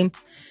 I mean,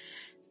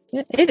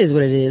 it is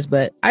what it is,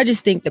 but I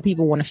just think that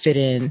people want to fit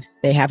in.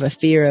 They have a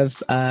fear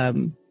of,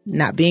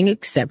 not being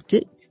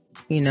accepted,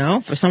 you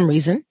know, for some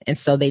reason. And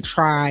so they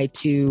try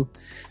to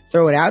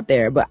throw it out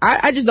there. But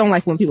I just don't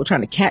like when people are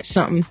trying to catch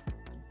something.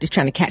 Just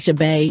trying to catch a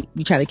bae,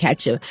 you try to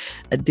catch a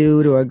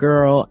dude or a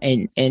girl,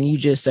 and you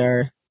just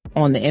are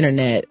on the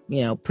internet,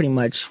 you know, pretty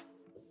much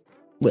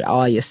with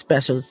all your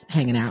specials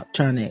hanging out,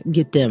 trying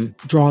to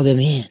draw them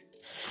in.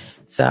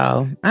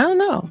 So I don't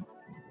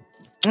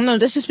know.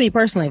 That's just me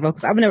personally,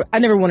 folks. I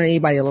never wanted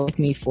anybody to like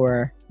me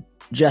for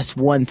just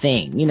one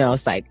thing. You know,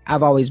 it's like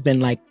I've always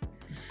been like,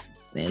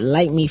 they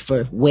like me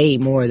for way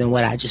more than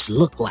what I just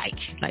look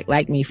like.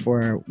 Like me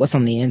for what's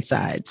on the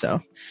inside.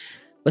 So.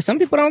 But some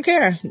people don't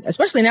care,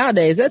 especially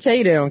nowadays. They'll tell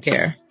you they don't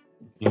care.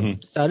 Mm-hmm.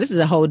 So this is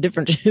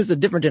a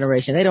different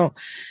generation. They don't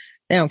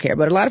care.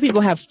 But a lot of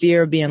people have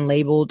fear of being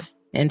labeled.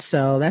 And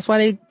so that's why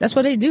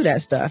they do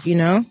that stuff, you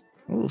know?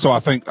 Ooh. So I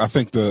think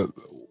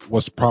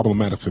what's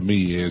problematic for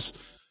me is,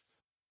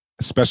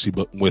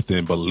 especially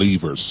within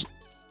believers.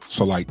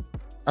 So like,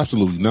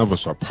 absolutely none of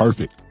us are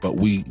perfect, but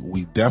we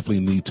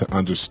definitely need to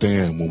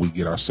understand when we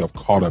get ourselves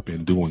caught up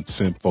in doing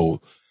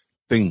sinful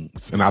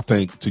things. And I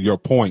think, to your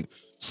point,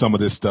 some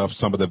of this stuff,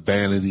 some of the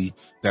vanity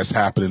that's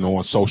happening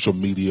on social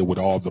media with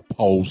all the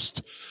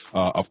posts,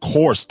 of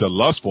course, the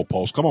lustful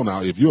posts. Come on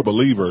now. If you're a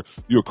believer,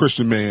 you're a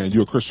Christian man,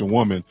 you're a Christian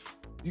woman,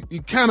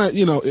 you kind of,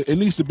 you know, it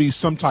needs to be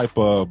some type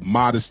of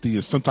modesty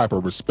and some type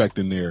of respect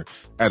in there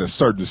at a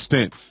certain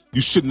extent.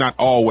 You should not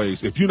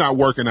always, if you're not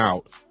working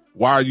out,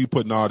 why are you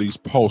putting all these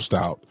posts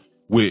out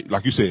with,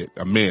 like you said,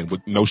 a man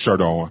with no shirt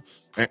on?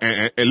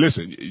 And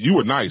listen, you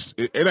were nice.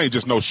 It ain't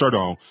just no shirt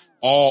on,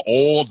 all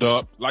oiled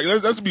up. Like,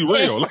 let's be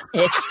real.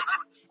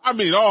 I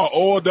mean, all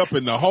oiled up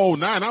in the whole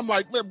nine. I'm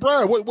like, man,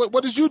 bro,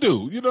 what did you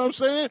do? You know what I'm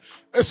saying?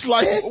 It's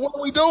like, what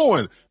are we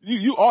doing?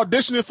 You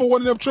auditioning for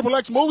one of them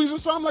XXX movies or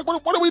something?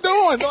 Like, what are we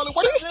doing?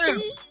 What is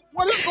this?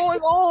 What is going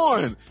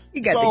on?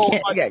 You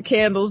got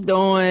candles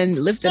going,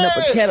 lifting up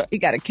a kettle. You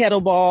got a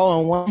kettlebell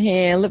on one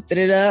hand, lifting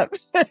it up.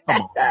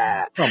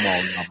 Come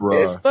on now,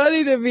 bro. It's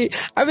funny to me.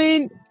 I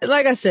mean,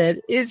 like I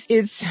said,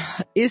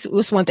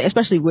 it's one thing,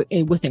 especially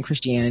within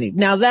Christianity.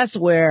 Now that's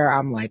where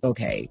I'm like,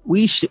 okay,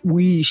 we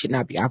should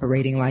not be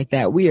operating like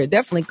that. We are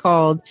definitely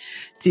called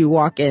to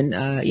walk in,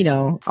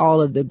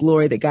 all of the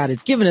glory that God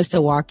has given us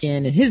to walk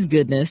in and his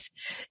goodness.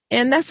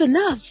 And that's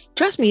enough.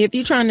 Trust me, if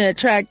you're trying to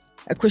attract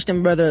a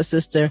Christian brother or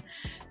sister,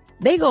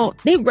 they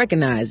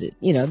recognize it.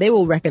 You know, they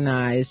will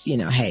recognize, you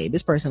know, hey,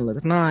 this person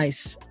looks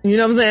nice. You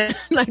know what I'm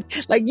saying?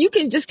 like you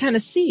can just kind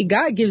of see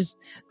God gives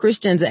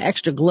Christians an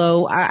extra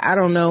glow. I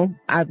don't know.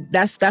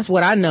 That's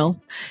what I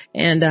know.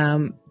 And, I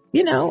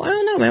don't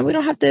know, man, we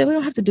don't have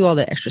to do all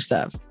that extra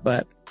stuff,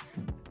 but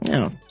you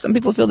know, some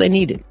people feel they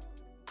need it.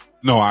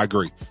 No, I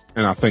agree.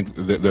 And I think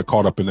that they're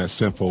caught up in that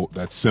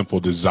sinful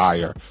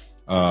desire.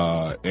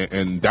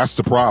 And that's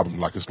the problem.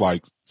 Like, it's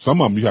like some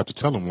of them you have to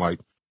tell them like,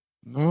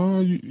 no,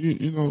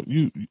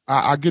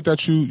 I get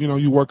that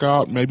you work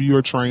out, maybe you're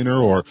a trainer,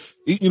 or,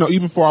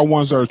 even for our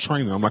ones that are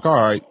training, I'm like, all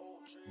right,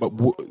 but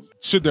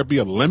should there be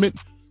a limit?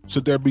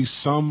 Should there be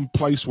some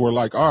place where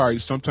like, all right,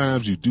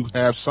 sometimes you do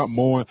have something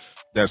on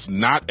that's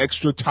not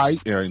extra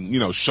tight and,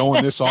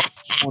 showing this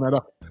off, showing that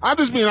off. I'm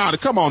just being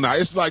honest. Come on now.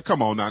 It's like,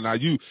 come on now. Now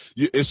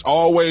it's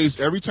always,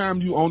 every time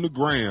you on the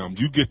gram,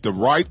 you get the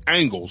right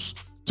angles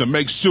to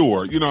make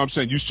sure, you know what I'm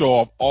saying, you show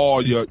off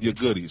all your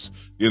goodies.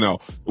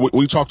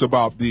 We talked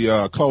about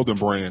the clothing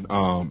brand,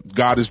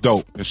 God is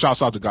Dope, and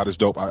shouts out to God is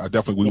Dope.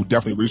 We would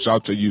definitely reach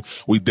out to you.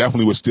 We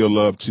definitely would still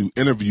love to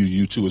interview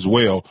you too as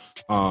well.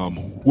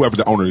 Whoever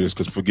the owner is,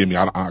 because forgive me,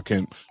 I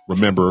can't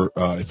remember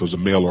if it was a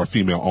male or a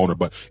female owner,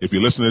 but if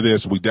you listen to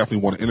this, we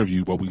definitely want to interview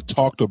you. But we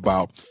talked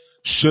about,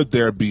 should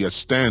there be a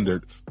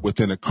standard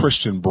within a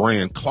Christian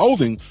brand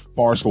clothing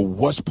far as for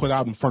what's put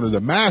out in front of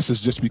the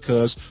masses, just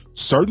because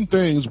certain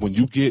things, when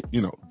you get,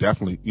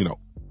 definitely,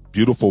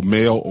 beautiful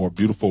male or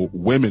beautiful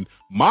women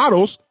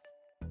models,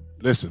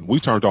 listen, we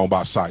turned on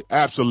by sight.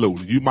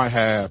 Absolutely. You might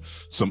have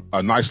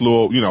a nice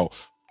little,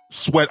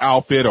 sweat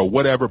outfit or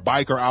whatever,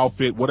 biker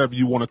outfit, whatever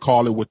you want to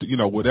call it with,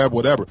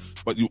 whatever.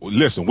 But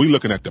listen, we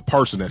looking at the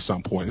person at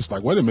some point. It's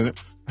like, wait a minute.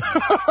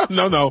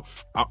 No,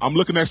 I'm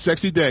looking at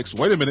sexy Dex.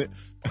 Wait a minute.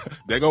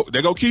 There go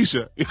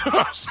Keisha.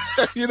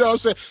 You know what I'm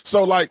saying?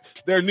 So like,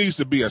 there needs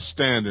to be a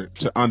standard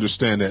to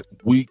understand that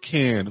we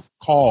can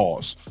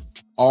cause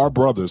our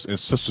brothers and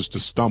sisters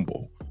to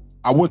stumble.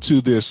 I went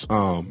to this,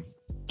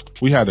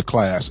 we had a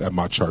class at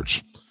my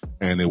church,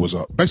 and it was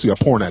basically a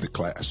porn addict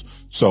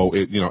class. So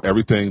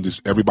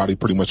everybody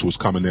pretty much was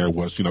coming there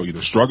was,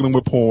 either struggling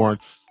with porn,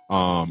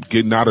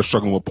 getting out of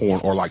struggling with porn,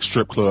 or like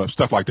strip clubs,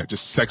 stuff like that.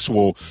 Just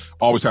sexual,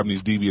 always having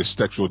these devious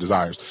sexual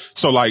desires.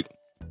 So like,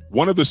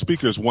 one of the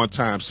speakers one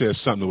time said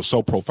something that was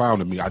so profound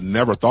to me. I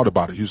never thought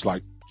about it. He was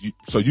like,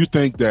 so you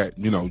think that,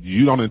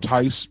 you don't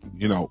entice,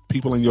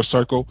 people in your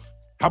circle?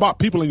 How about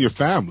people in your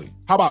family?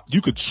 How about you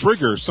could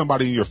trigger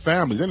somebody in your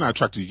family? They're not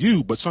attracted to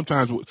you, but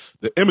sometimes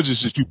the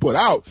images that you put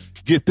out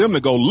get them to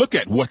go look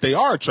at what they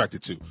are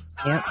attracted to.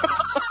 Yep.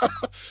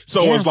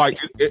 So it's like,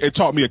 it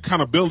taught me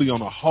accountability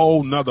on a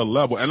whole nother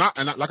level. And I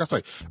like I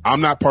say, I'm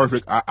not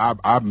perfect.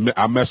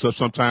 I mess up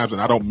sometimes and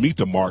I don't meet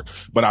the mark,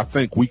 but I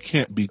think we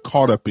can't be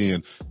caught up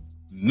in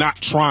not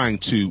trying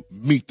to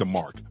meet the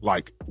mark.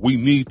 Like, we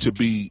need to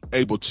be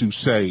able to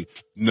say,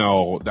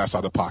 no, that's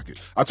out of pocket.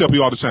 I tell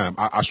people all the time,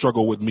 I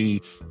struggle with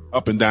me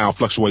up and down,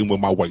 fluctuating with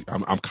my weight.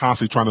 I'm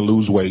constantly trying to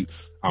lose weight.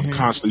 I'm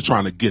constantly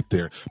trying to get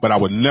there, but I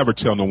would never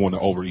tell no one to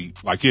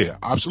overeat. Like, yeah,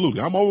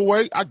 absolutely. I'm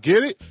overweight. I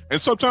get it. And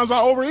sometimes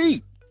I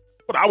overeat,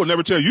 but I would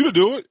never tell you to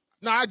do it.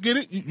 Nah, I get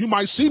it. You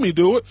might see me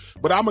do it,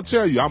 but I'm going to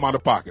tell you, I'm out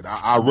of pocket.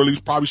 I really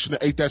probably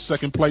shouldn't have ate that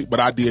second plate,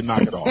 but I did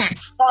knock it off.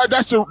 All right,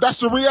 that's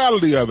the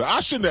reality of it. I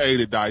shouldn't have ate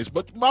it, Dice,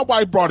 but my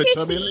wife brought it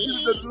to me.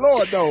 The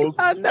Lord knows.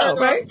 I know,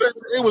 right?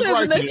 It was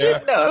right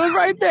there. No, it was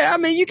right there. I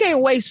mean, you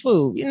can't waste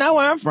food. You know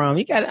where I'm from.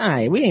 We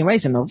ain't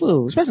wasting no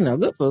food, especially no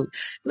good food.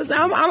 Listen,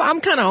 I'm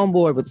kind of on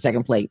board with the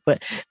second plate,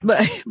 but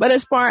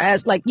as far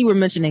as like you were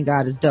mentioning,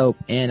 God is Dope.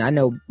 And I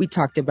know we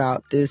talked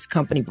about this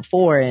company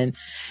before, and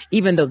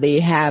even though they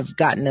have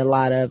gotten a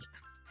lot of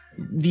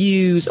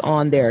views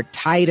on their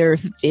tighter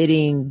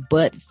fitting,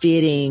 butt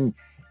fitting,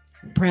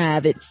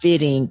 private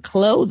fitting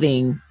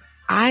clothing,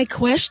 I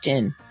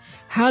question,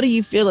 how do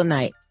you feel at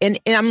night? And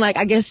I'm like,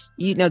 I guess,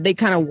 they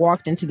kind of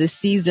walked into the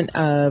season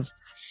of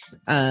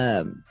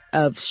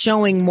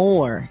showing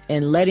more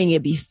and letting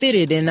it be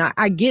fitted. And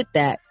I get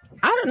that.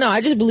 I don't know.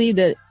 I just believe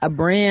that a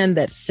brand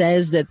that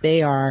says that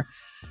they are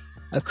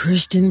a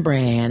Christian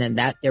brand and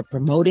that they're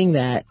promoting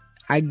that,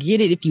 I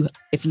get it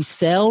if you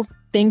sell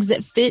things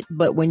that fit,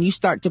 but when you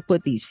start to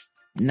put these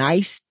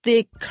nice,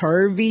 thick,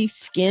 curvy,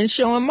 skin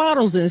showing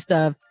models and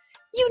stuff,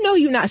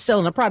 you're not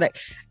selling a product.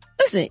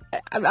 Listen,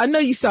 I know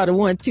you saw the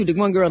one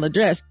girl in the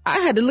dress. I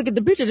had to look at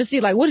the picture to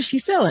see, like, what is she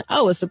selling?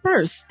 Oh, it's a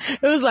purse.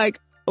 It was like,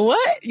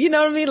 what? You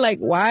know what I mean? Like,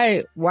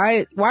 why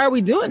are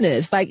we doing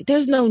this? Like,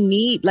 there's no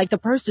need. Like, the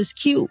purse is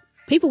cute.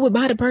 People would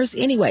buy the purse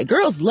anyway.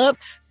 Girls love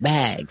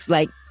bags.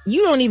 Like,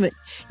 you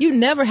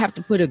never have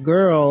to put a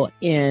girl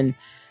in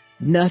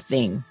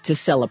nothing to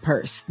sell a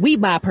purse. We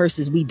buy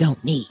purses we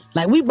don't need.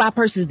 Like, we buy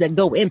purses that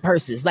go in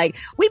purses. Like,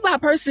 we buy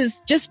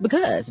purses just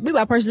because. We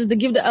buy purses to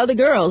give to other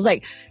girls.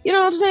 Like, you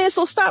know what I'm saying?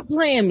 So stop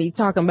playing me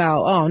talking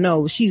about, oh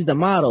no, she's the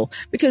model,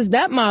 because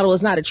that model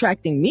is not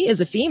attracting me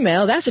as a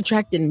female. That's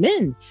attracting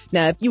men.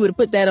 Now, if you would have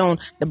put that on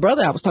the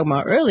brother I was talking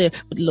about earlier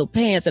with the little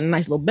pants and a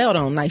nice little belt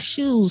on, nice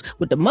shoes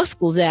with the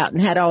muscles out, and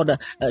had all the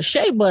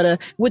shea butter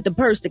with the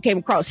purse that came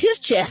across his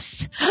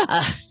chest,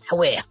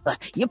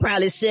 you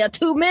probably sell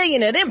 2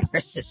 million of them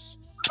purses.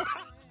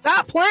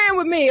 Stop playing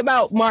with me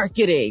about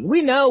marketing.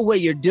 We know what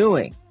you're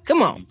doing.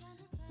 Come on.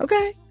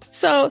 Okay.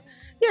 So,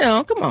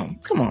 come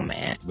on,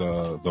 man.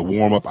 The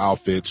warm up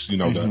outfits,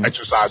 the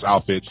exercise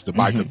outfits, the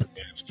biker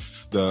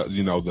pants,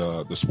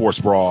 the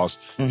sports bras,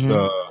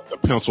 the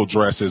pencil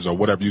dresses or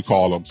whatever you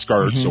call them,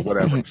 skirts or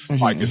whatever.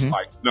 It's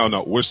like,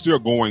 no, we're still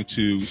going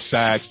to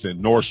Saks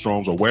and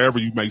Nordstrom's or wherever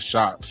you may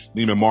shop,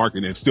 Neiman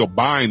Marcus, and still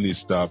buying this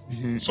stuff.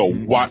 So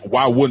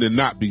why wouldn't it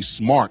not be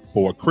smart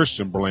for a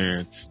Christian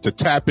brand to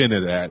tap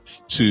into that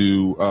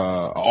to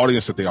an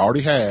audience that they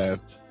already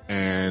have,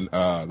 and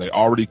they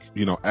already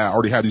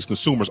have these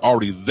consumers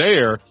already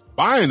there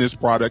buying this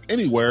product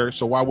anywhere.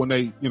 So why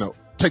wouldn't they,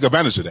 take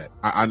advantage of that?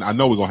 I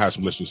know we're gonna have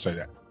some listeners say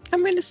that. I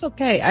mean, it's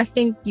okay. I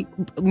think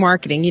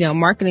marketing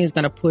is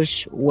going to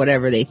push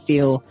whatever they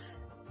feel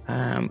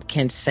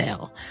can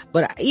sell.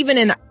 But even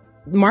in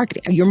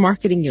marketing, you're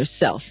marketing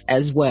yourself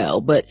as well.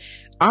 But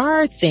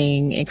our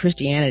thing in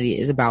Christianity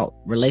is about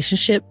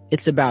relationship.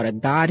 It's about a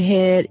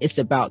Godhead. It's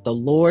about the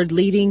Lord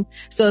leading.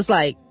 So it's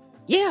like,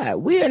 yeah,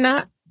 we are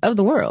not of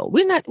the world.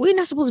 We're not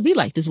supposed to be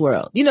like this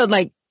world.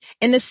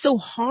 And it's so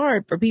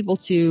hard for people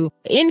to,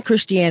 in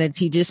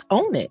Christianity, just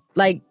own it.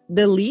 Like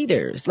the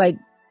leaders, I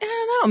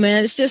don't know,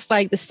 man. It's just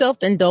like the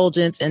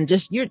self-indulgence and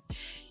just you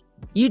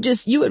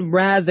would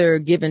rather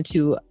give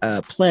into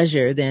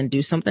pleasure than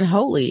do something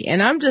holy.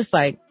 And I'm just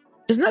like,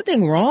 there's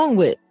nothing wrong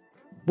with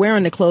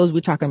wearing the clothes we're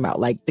talking about,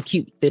 like the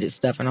cute fitted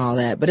stuff and all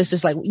that. But it's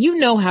just like,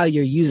 how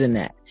you're using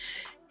that.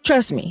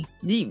 Trust me,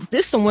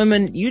 there's some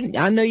women,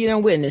 I know you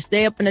don't witness,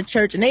 stay up in the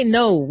church and they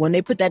know when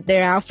they put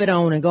their outfit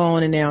on and go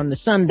on in there on the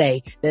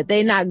Sunday that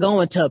they're not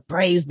going to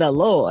praise the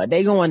Lord.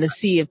 They're going to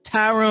see if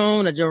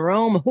Tyrone or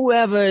Jerome or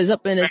whoever is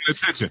up in it.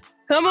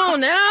 Come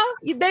on now.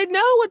 They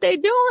know what they're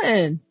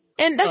doing.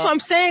 And that's what I'm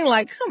saying.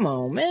 Like, come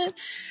on, man.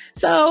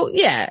 So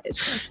yeah,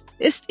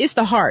 it's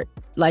the heart.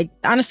 Like,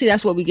 honestly,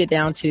 that's what we get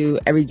down to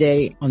every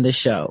day on this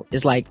show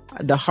is like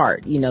the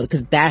heart,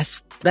 because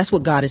that's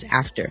what God is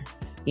after.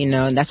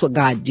 And that's what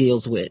God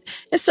deals with.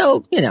 And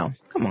so,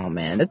 come on,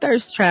 man, the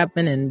thirst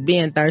trapping and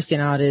being thirsty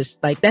and all this,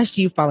 like that's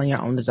you following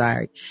your own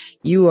desire.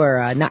 You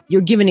are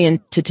you're giving in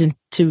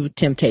to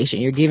temptation.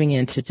 You're giving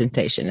in to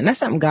temptation. And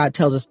that's something God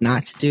tells us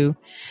not to do.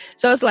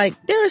 So it's like,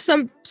 there are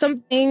some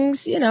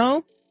things, I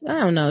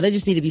don't know. They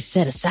just need to be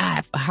set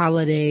aside for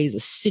holidays or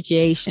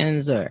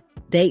situations or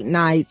date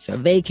nights or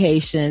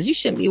vacations. You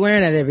shouldn't be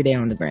wearing that every day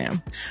on the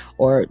gram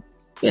or,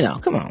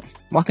 come on,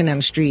 walking down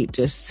the street.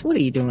 Just, what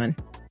are you doing?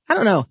 I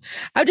don't know.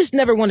 I just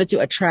never wanted to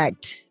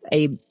attract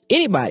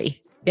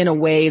anybody in a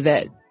way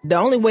that the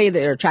only way that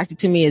they're attracted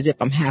to me is if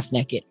I'm half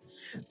naked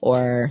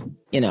or,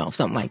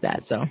 something like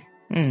that. So,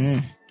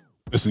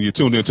 Listen, you're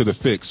tuned into The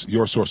Fix,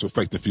 your source of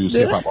faith-infused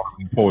hip-hop,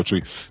 R&B,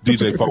 poetry.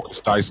 DJ Focus,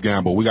 Dice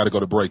Gamble. We got to go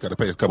to break. Got to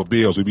pay a couple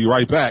bills. We'll be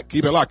right back.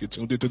 Keep it locked. You're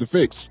tuned into The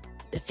Fix.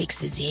 The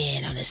Fix is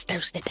in on this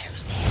Thursday.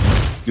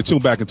 You're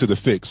tuned back into The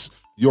Fix,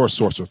 your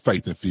source of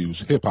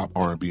faith-infused hip-hop,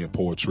 R&B, and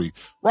poetry,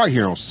 right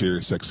here on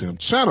Sirius XM,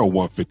 channel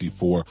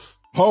 154,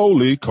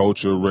 Holy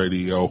Culture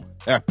Radio.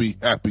 Happy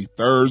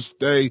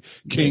Thursday,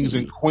 kings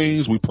and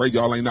queens. We pray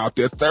y'all ain't out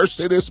there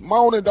thirsty this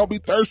morning. Don't be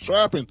thirst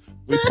trapping.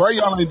 We pray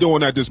y'all ain't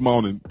doing that this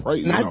morning.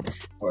 Pray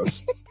for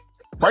us.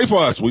 Pray for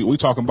us. We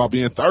talking about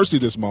being thirsty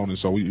this morning.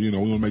 So we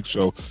want to make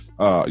sure,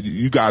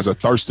 you guys are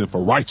thirsting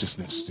for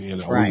righteousness.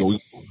 Right.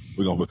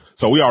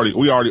 So we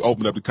already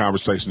opened up the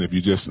conversation. If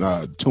you just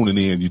tuning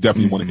in, you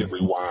definitely want to hit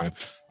rewind.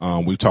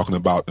 We're talking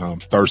about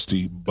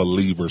thirsty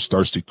believers,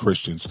 thirsty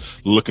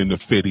Christians looking to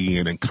fit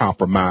in and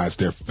compromise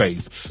their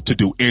faith to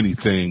do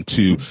anything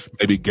to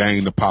maybe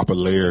gain the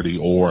popularity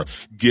or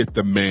get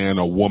the man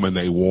or woman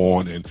they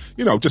want, and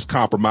just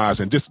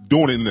compromise and just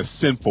doing it in a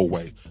sinful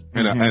way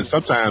and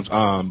sometimes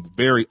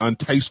very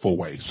untasteful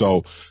way.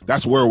 So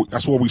that's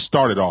where we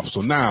started off.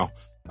 So now,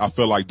 I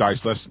feel like,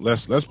 Dice,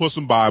 let's put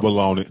some Bible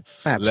on it.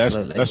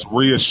 Absolutely. Let's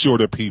reassure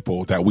the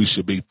people that we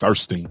should be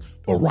thirsting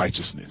for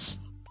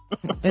righteousness.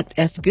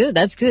 That's good.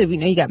 That's good. We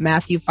know you got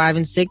Matthew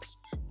 5:6.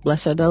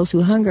 Blessed are those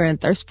who hunger and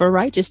thirst for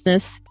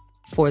righteousness,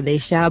 for they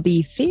shall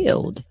be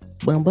filled.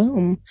 Boom,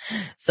 boom.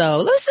 So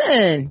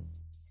listen,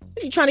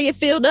 you trying to get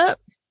filled up?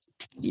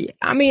 Yeah,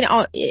 I mean,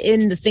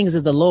 in the things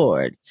of the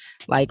Lord,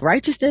 like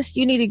righteousness,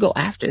 you need to go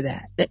after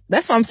that.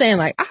 That's what I'm saying.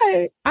 Like,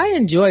 I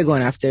enjoy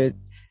going after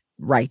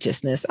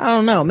righteousness. I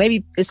don't know.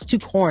 Maybe it's too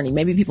corny.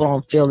 Maybe people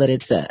don't feel that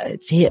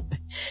it's hip.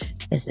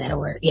 Is that a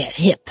word? Yeah,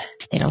 hip.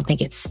 They don't think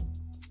it's,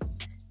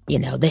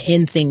 the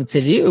in thing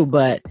to do.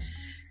 But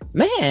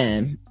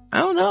man, I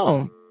don't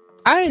know.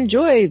 I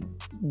enjoy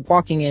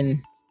walking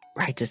in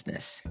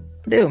righteousness.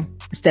 I do,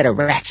 instead of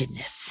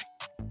ratchetness.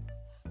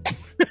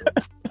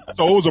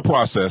 So it was a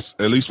process,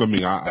 at least for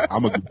me.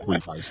 I'm a good free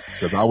Dice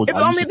because I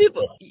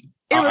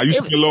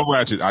used to be a little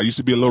ratchet. I used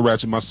to be a little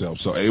ratchet myself.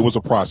 So it was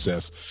a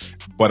process,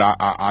 but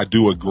I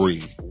do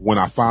agree when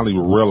I finally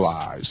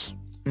realized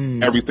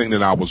everything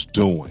that I was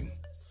doing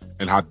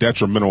and how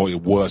detrimental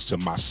it was to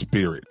my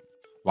spirit,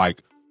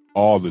 like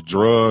all the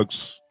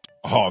drugs,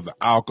 all the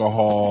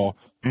alcohol,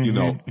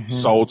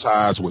 soul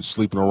ties with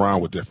sleeping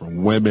around with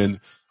different women,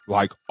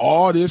 like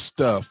all this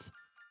stuff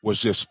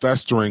was just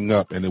festering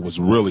up, and it was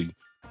really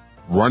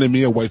running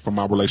me away from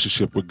my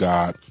relationship with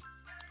God.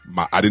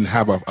 I didn't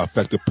have an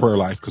effective prayer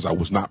life because I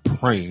was not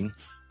praying.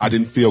 I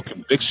didn't feel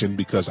conviction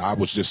because I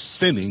was just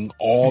sinning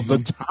all the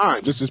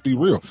time. Just be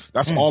real.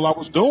 That's all I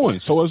was doing.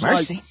 So it's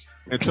like,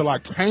 until I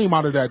came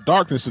out of that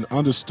darkness and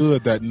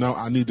understood that, no,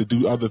 I need to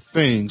do other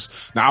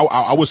things. Now,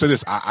 I would say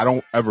this. I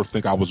don't ever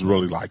think I was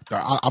really like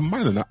that. I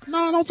might have not. No,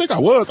 I don't think I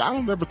was. I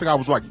don't ever think I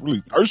was like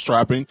really thirst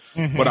trapping,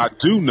 but I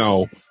do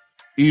know,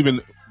 even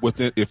with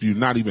it, if you're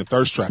not even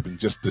thirst trapping,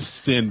 just the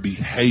sin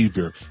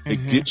behavior,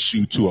 it gets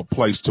you to a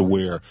place to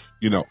where,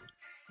 you know,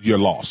 you're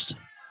lost.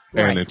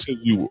 Right. And until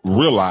you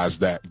realize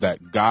that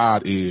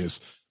God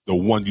is the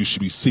one you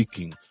should be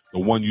seeking, the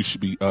one you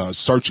should be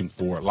searching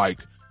for, like,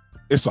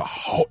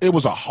 it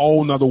was a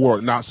whole nother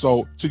world. Now,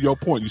 so to your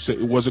point, you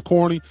said, was it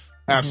corny?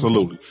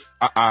 Absolutely.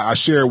 I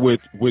shared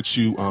with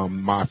you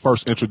my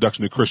first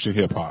introduction to Christian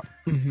hip hop.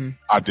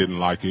 I didn't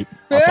like it.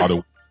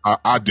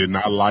 I did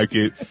not like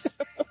it.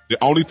 The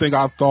only thing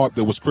I thought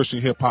that was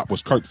Christian hip hop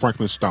was Kirk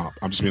Franklin's Stomp.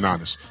 I'm just being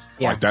honest.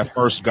 Yeah. Like that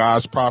first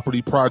God's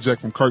Property project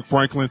from Kirk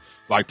Franklin,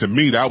 like to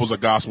me, that was a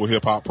gospel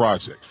hip hop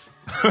project.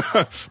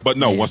 But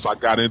no, once I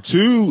got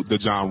into the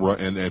genre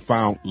and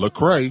found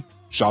Lecrae,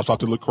 shouts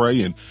out to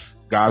Lecrae and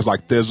guys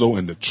like Thizzle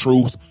and The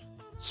Truth.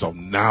 So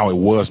now it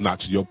was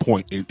not, to your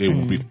point.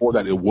 Before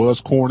that, it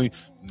was corny.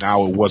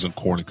 Now it wasn't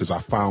corny because I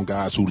found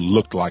guys who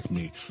looked like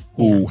me,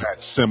 who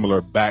had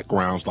similar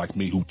backgrounds like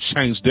me, who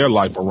changed their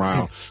life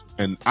around.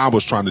 And I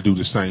was trying to do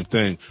the same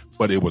thing,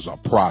 but it was a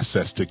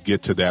process to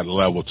get to that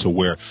level to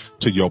where,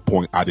 to your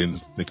point, I didn't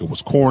think it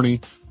was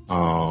corny.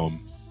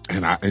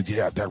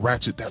 That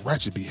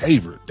ratchet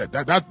behavior,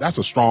 that's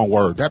a strong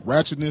word. That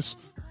ratchetness.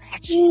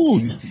 Ooh,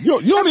 you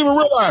don't even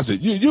realize it.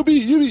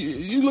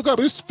 You look up,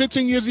 it's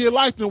 15 years of your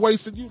life and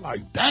wasted. You like,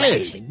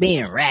 dang.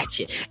 Being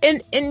ratchet.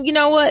 And you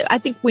know what? I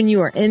think when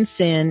you are in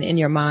sin in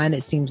your mind,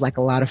 it seems like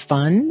a lot of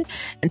fun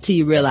until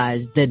you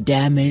realize the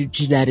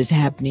damage that is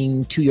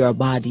happening to your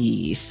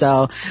body.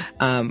 So,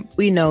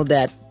 we know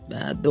that,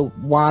 the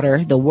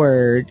water, the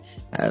word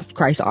of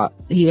Christ,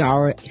 he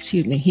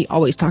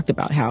always talked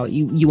about how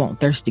you won't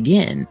thirst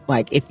again.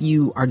 Like if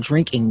you are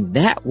drinking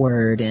that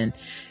word, and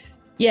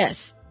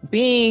yes,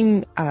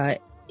 being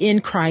in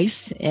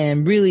Christ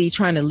and really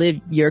trying to live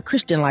your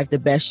Christian life the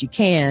best you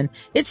can,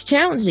 it's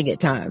challenging at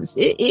times.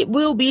 It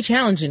will be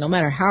challenging no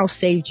matter how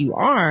saved you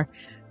are.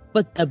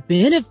 But the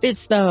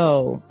benefits,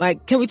 though,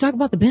 like, can we talk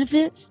about the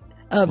benefits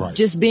of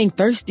just being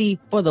thirsty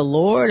for the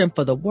Lord and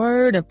for the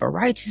word and for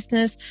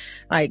righteousness?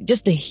 Like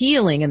just the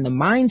healing and the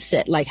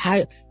mindset, like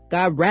how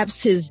God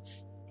wraps his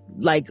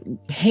like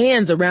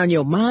hands around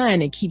your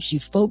mind and keeps you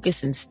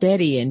focused and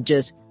steady and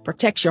just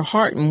protects your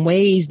heart in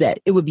ways that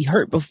it would be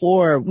hurt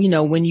before, you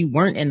know, when you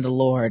weren't in the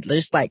Lord.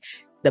 Just like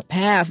the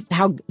path,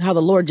 how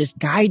the Lord just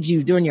guides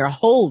you during your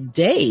whole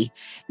day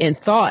in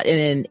thought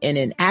and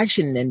in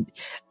action. And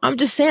I'm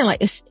just saying, like,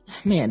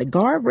 the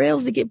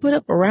guardrails that get put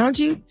up around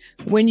you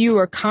when you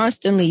are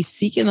constantly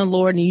seeking the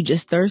Lord and you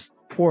just thirst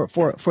for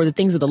the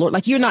things of the Lord.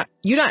 Like you're not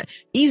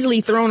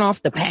easily thrown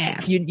off the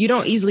path. You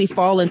don't easily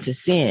fall into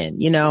sin,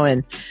 you know,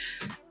 and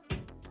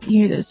you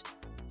hear this.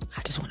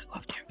 I just want to go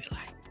up there and be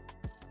like,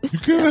 you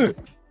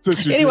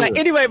could.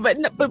 Anyway, but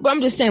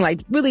I'm just saying,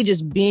 like, really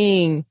just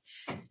being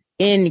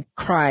in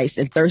Christ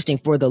and thirsting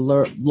for the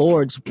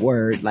Lord's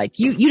word. Like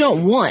you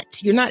don't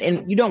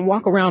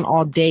walk around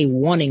all day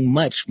wanting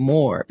much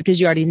more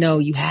because you already know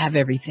you have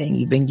everything.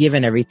 You've been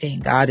given everything.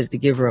 God is the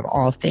giver of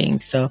all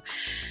things. So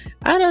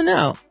I don't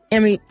know. I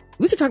mean,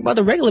 we could talk about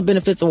the regular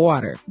benefits of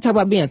water. Talk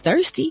about being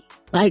thirsty.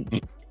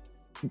 Like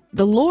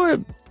the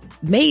Lord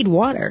made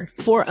water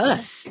for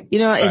us. You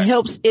know, it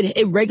helps,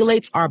 it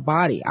regulates our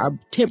body, our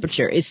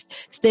temperature. It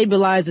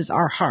stabilizes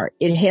our heart.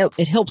 It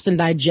helps in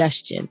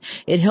digestion.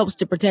 It helps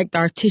to protect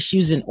our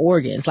tissues and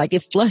organs. Like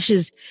it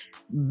flushes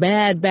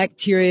bad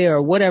bacteria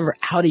or whatever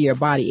out of your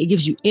body. It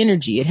gives you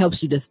energy. It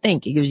helps you to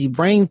think. It gives you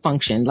brain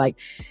function. Like,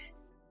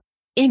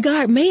 and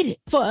God made it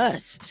for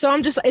us. So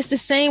it's the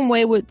same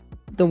way with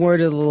the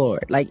word of the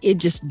Lord. Like it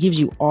just gives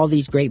you all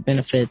these great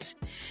benefits.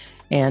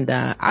 And,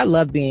 I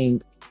love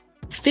being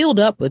filled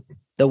up with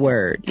the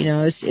word. You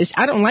know,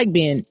 I don't like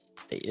being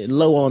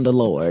low on the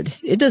Lord.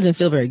 It doesn't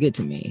feel very good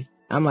to me.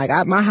 I'm like,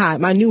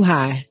 my new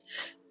high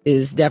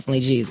is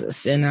definitely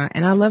Jesus. And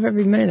I love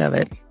every minute of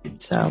it.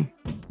 So,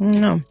 you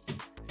know.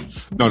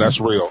 No,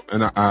 that's real.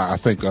 And I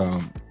think,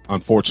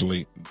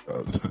 unfortunately,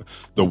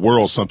 the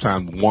world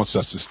sometimes wants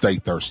us to stay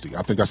thirsty.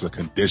 I think that's a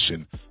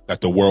condition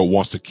that the world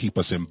wants to keep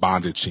us in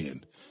bondage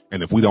in.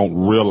 And if we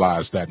don't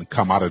realize that and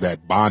come out of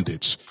that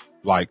bondage,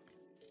 like,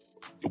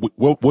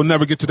 we'll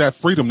never get to that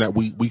freedom that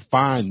we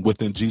find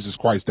within Jesus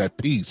Christ, that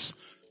peace.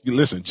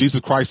 Listen, Jesus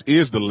Christ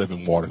is the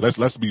living water.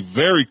 Let's be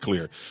very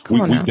clear.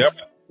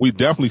 We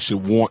definitely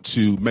should want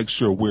to make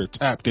sure we're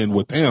tapped in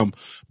with him.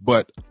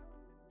 But,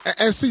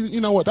 and see,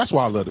 you know what? That's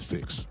why I love the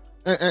Fix.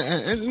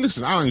 And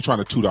listen, I ain't trying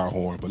to toot our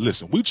horn, but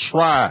listen, we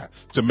try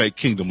to make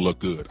Kingdom look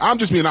good. I'm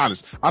just being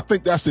honest. I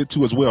think that's it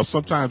too as well.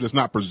 Sometimes it's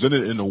not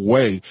presented in a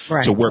way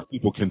to where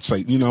people can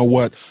say, you know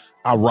what?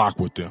 I rock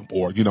with them,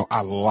 or, you know,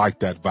 I like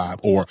that vibe,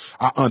 or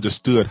I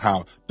understood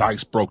how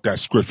Dice broke that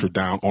scripture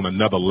down on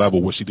another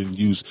level where she didn't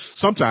use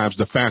sometimes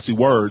the fancy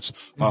words,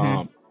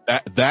 that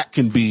that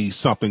can be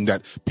something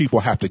that people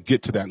have to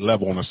get to that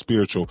level on a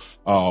spiritual,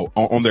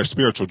 on their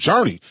spiritual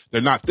journey.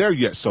 They're not there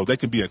yet. So they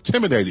can be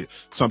intimidated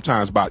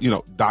sometimes by,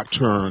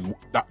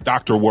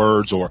 doctor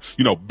words or,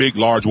 big,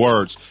 large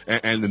words.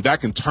 And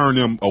that can turn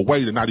them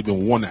away to not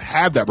even want to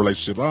have that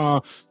relationship.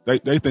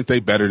 They think they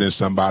better than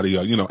somebody,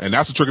 and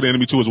that's a trick of the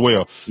enemy too as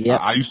well. Yep.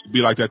 I used to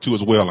be like that too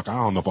as well. Like, I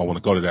don't know if I want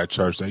to go to that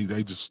church.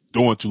 They just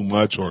doing too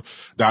much or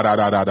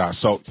da.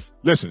 So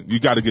listen, you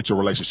got to get your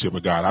relationship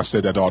with God. I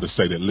said that all to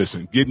say that,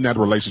 listen, getting that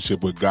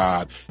relationship with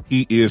God,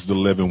 he is the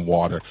living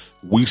water.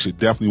 We should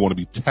definitely want to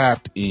be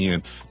tapped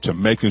in to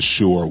making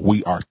sure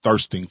we are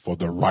thirsting for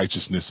the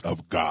righteousness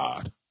of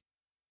God.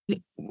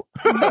 wait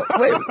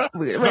a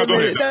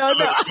minute. No.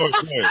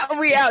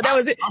 We out. That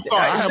was it. Is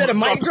that a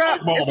mic drop?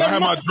 I had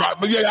my drop.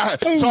 But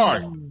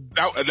sorry.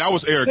 That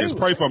was arrogance.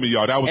 Pray for me,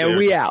 y'all. That was and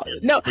arrogance. We out.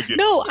 No,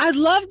 I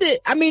loved it.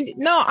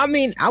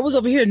 I was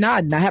over here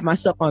nodding. I had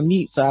myself on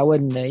mute, so I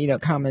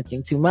wasn't,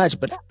 commenting too much.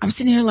 But I'm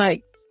sitting here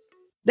like,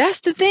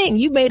 that's the thing.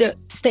 You made a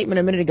statement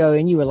a minute ago,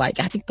 and you were like,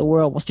 I think the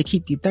world wants to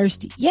keep you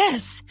thirsty.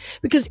 Yes,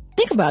 because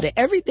think about it.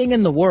 Everything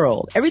the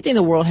world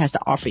has to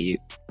offer you,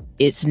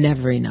 it's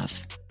never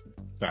enough.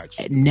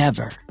 Facts.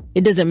 Never.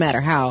 It doesn't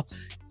matter how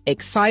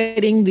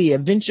exciting the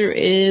adventure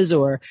is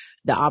or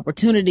the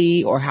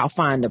opportunity or how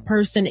fine the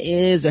person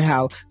is or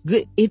how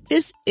good. If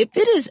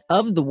it is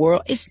of the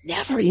world, it's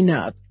never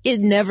enough.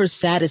 It never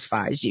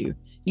satisfies you.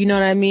 You know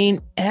what I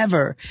mean?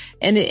 Ever.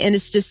 And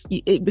it's just,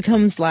 it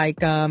becomes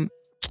like, I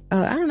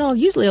don't know,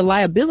 usually a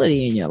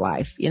liability in your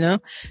life,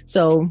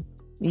 So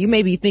you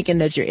may be thinking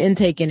that you're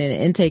intaking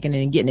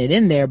and getting it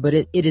in there, but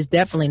it is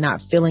definitely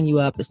not filling you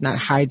up. It's not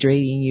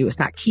hydrating you. It's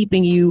not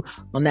keeping you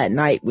on that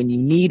night when you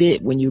need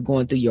it, when you're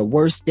going through your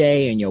worst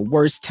day and your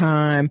worst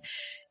time.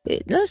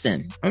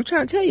 Listen, I'm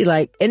trying to tell you,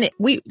 like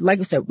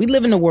I said, we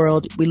live in the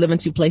world. We live in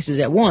two places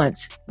at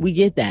once. We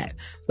get that.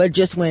 But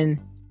just when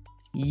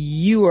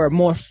you are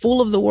more full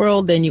of the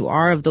world than you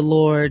are of the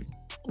Lord,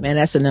 man,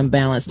 that's an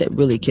imbalance that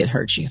really could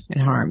hurt you and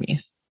harm you.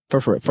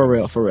 For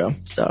real.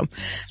 So,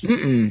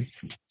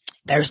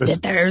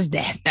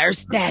 Thursday.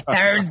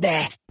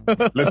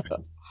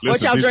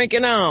 What y'all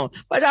drinking on?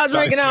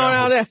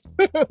 Out there?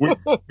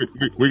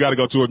 we got to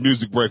go to a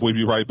music break. We'll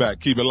be right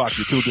back. Keep it locked.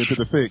 You're tuned into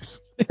The Fix.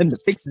 And The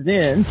Fix is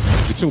in.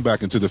 You're tuned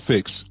back into The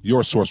Fix,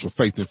 your source for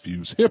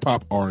faith-infused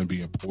hip-hop,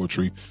 R&B, and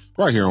poetry,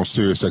 right here on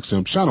Sirius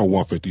XM, Channel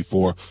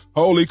 154,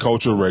 Holy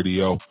Culture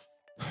Radio.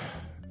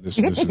 This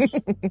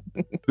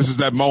is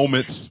that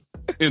moment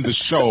in the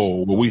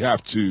show where we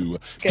have to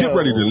get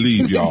ready to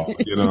leave y'all.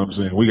 You know what I'm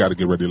saying? We got to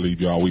get ready to leave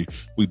y'all. We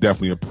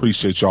definitely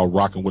appreciate y'all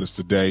rocking with us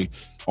today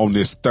on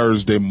this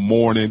Thursday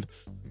morning.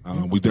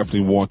 We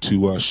definitely want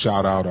to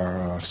shout out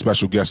our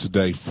special guest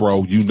today,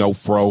 Fro.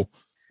 Fro.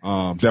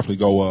 Definitely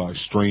go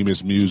stream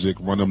his music,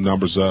 run them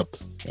numbers up.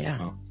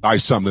 Yeah.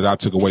 That's something that I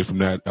took away from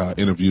that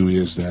interview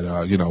is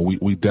that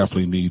we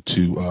definitely need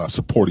to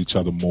support each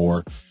other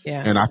more.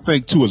 Yeah. And I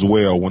think too as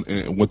well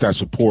with that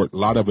support, a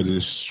lot of it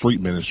is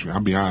street ministry.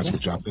 I'll be honest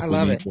with you. I think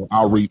we need more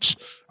outreach.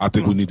 I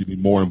think we need to be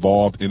more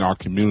involved in our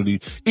community,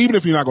 even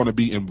if you're not going to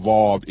be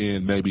involved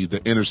in maybe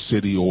the inner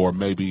city or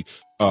maybe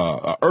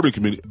urban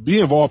community. Be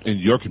involved in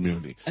your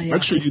community. Yeah.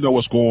 Make sure you know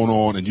what's going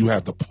on and you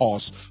have the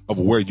pulse of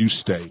where you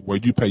stay, where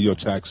you pay your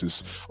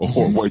taxes, or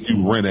where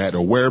you rent at,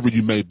 or wherever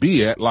you may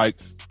be at. Like,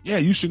 yeah,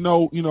 you should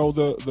know,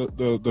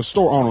 the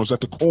store owners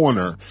at the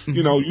corner.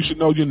 You should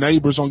know your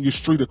neighbors on your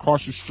street,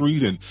 across your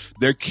street, and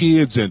their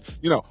kids. And,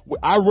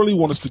 I really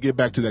want us to get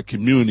back to that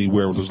community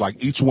where it was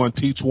like each one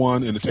teach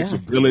one, and it takes a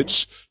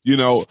village.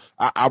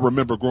 I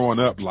remember growing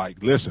up,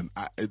 like, listen,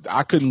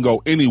 I couldn't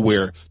go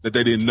anywhere that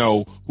they didn't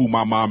know who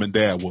my mom and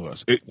dad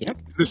was.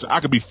 Listen,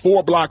 I could be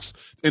 4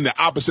 blocks in the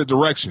opposite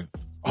direction.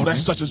 Oh,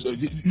 that's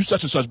you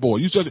such and such boy.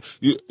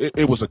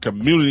 It was a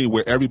community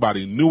where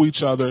everybody knew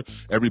each other.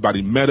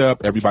 Everybody met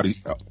up.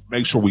 Everybody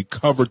made sure we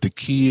covered the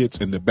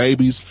kids and the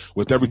babies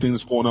with everything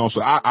that's going on.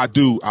 So I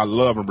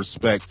love and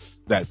respect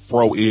that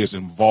Fro is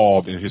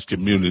involved in his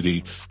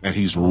community, and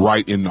he's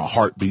right in the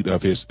heartbeat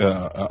of his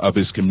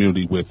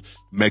community with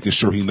making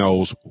sure he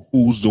knows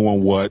who's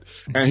doing what.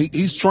 And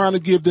he's trying to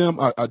give them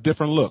a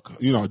different look,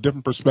 a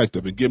different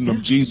perspective, and giving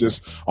them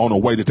Jesus on a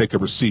way that they can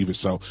receive it.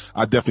 So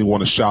I definitely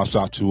want to shout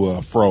out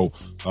to Fro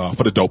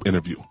for the dope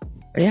interview.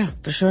 Yeah,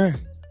 for sure.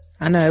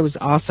 I know it was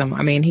awesome.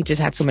 I mean, he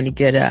just had so many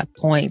good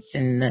points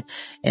and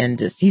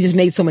he just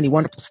made so many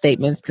wonderful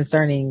statements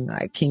concerning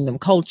like kingdom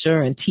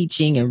culture and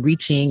teaching and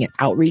reaching and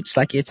outreach,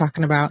 like you're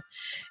talking about.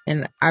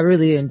 And I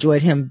really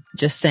enjoyed him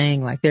just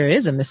saying like there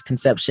is a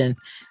misconception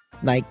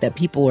like that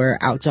people are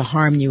out to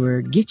harm you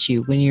or get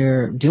you when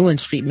you're doing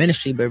street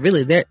ministry, but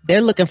really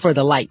they're looking for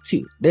the light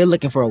too. They're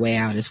looking for a way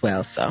out as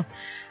well. So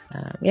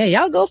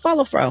y'all go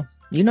follow Fro.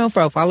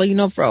 Fro,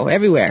 follow Fro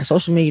everywhere,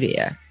 social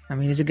media. I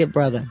mean, he's a good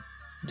brother.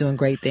 Doing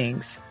great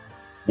things.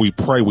 We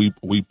pray, we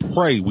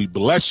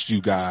bless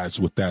you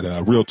guys with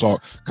that real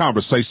talk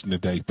conversation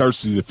today.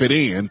 Thirsty to fit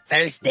in.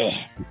 Thursday.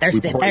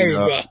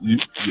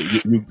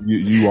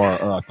 You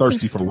are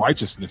thirsty for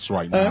righteousness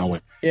right now,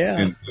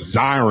 and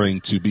desiring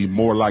to be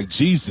more like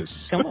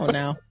Jesus. Come on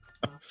now.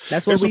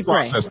 That's what it's we a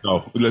process, pray.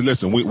 though.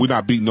 Listen, we're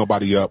not beating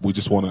nobody up. We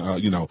just want to,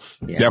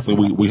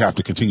 definitely we have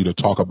to continue to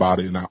talk about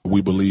it. And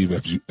we believe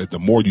if the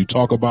more you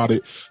talk about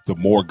it, the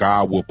more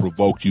God will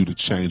provoke you to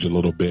change a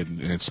little bit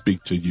and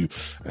speak to you.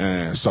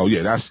 And so,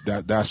 yeah,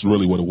 that's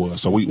really what it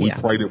was. So we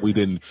prayed that we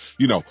didn't,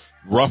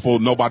 ruffle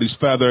nobody's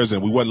feathers,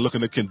 and we wasn't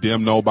looking to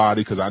condemn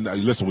nobody. Cause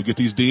listen, we get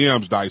these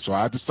DMs, Dice. So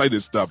I have to say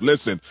this stuff.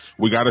 Listen,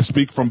 we got to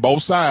speak from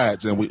both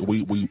sides, and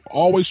we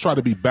always try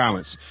to be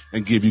balanced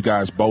and give you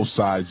guys both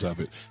sides of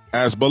it.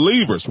 As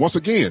believers, once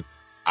again,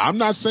 I'm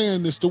not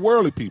saying this to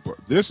worldly people.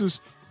 This is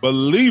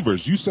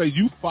believers. You say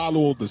you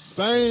follow the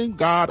same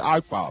God I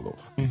follow.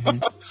 Mm-hmm.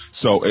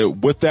 So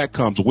with that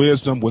comes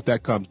wisdom. With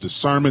that comes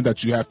discernment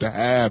that you have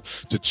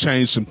to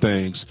change some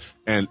things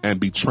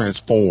and be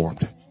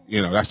transformed.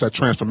 That's that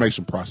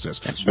transformation process.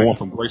 That's going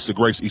from grace to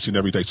grace each and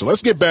every day. So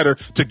let's get better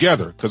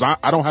together, because I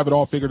don't have it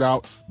all figured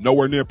out.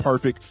 Nowhere near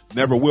perfect.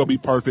 Never will be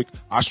perfect.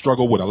 I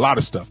struggle with a lot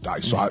of stuff,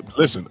 Dice. So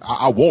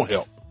I won't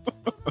help.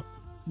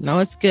 No,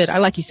 it's good.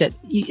 Like you said,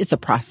 it's a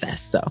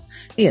process. So,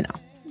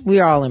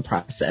 we're all in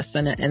process,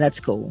 and that's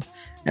cool.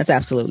 That's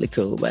absolutely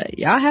cool. But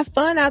y'all have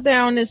fun out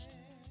there on this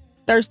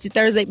Thirsty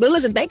Thursday. But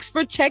listen, thanks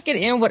for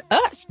checking in with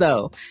us,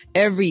 though.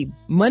 Every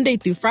Monday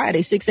through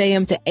Friday, 6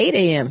 a.m. to 8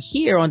 a.m.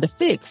 here on The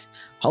Fix,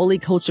 Holy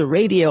Culture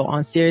Radio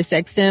on Sirius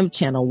XM,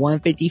 channel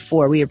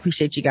 154. We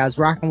appreciate you guys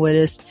rocking with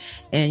us.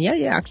 And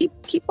I'll keep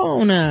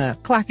on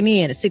clocking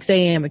in at 6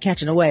 a.m. and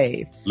catching a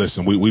wave.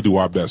 Listen, we do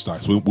our best,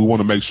 guys. We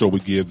want to make sure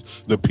we give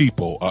the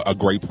people a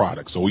great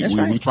product. So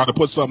we try to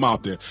put something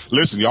out there.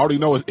 Listen, you already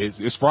know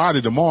it's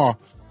Friday tomorrow.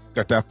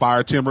 Got that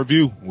Fire 10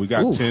 review. We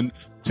got 10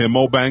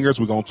 more bangers.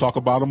 We're going to talk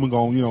about them. We're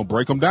going to,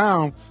 break them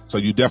down. So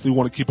you definitely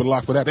want to keep it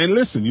locked for that. And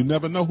listen, you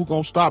never know who's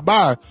going to stop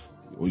by.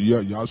 Well,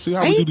 y'all see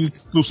how we do these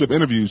exclusive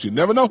interviews. You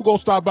never know who's going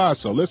to stop by.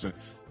 So listen,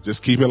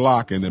 just keep it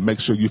locked, and then make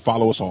sure you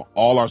follow us on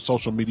all our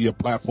social media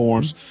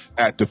platforms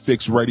at The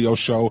Fix Radio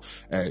Show,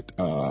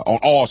 on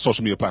all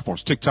social media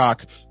platforms,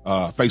 TikTok,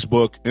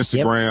 Facebook,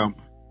 Instagram,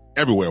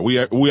 everywhere. We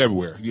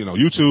everywhere,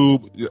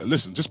 YouTube.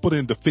 Listen, just put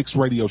in The Fix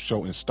Radio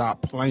Show and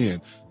stop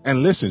playing.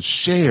 And listen,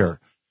 share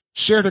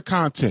the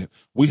content.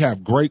 We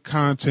have great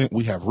content.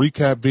 We have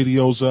recap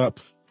videos up.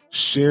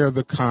 Share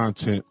the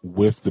content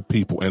with the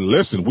people. And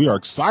listen, we are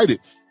excited.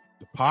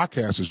 The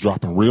podcast is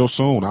dropping real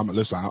soon. I'm gonna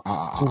just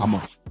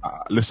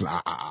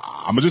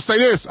say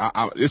this.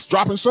 It's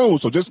dropping soon.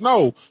 So just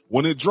know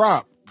when it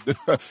drops,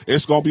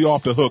 it's going to be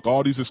off the hook.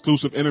 All these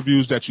exclusive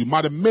interviews that you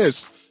might have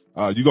missed,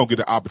 you're going to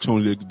get the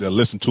opportunity to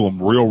listen to them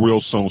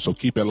real soon. So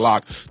keep it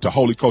locked to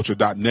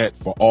holyculture.net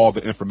for all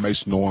the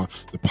information on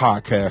the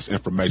podcast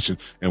information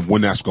and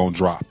when that's going to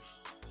drop.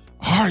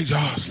 All right,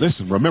 y'all.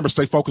 Listen, remember,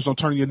 stay focused on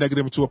turning your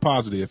negative into a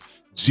positive.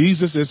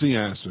 Jesus is the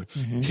answer.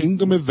 Mm-hmm.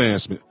 Kingdom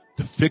advancement.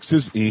 The Fix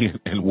is in,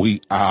 and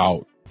we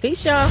out.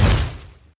 Peace, y'all.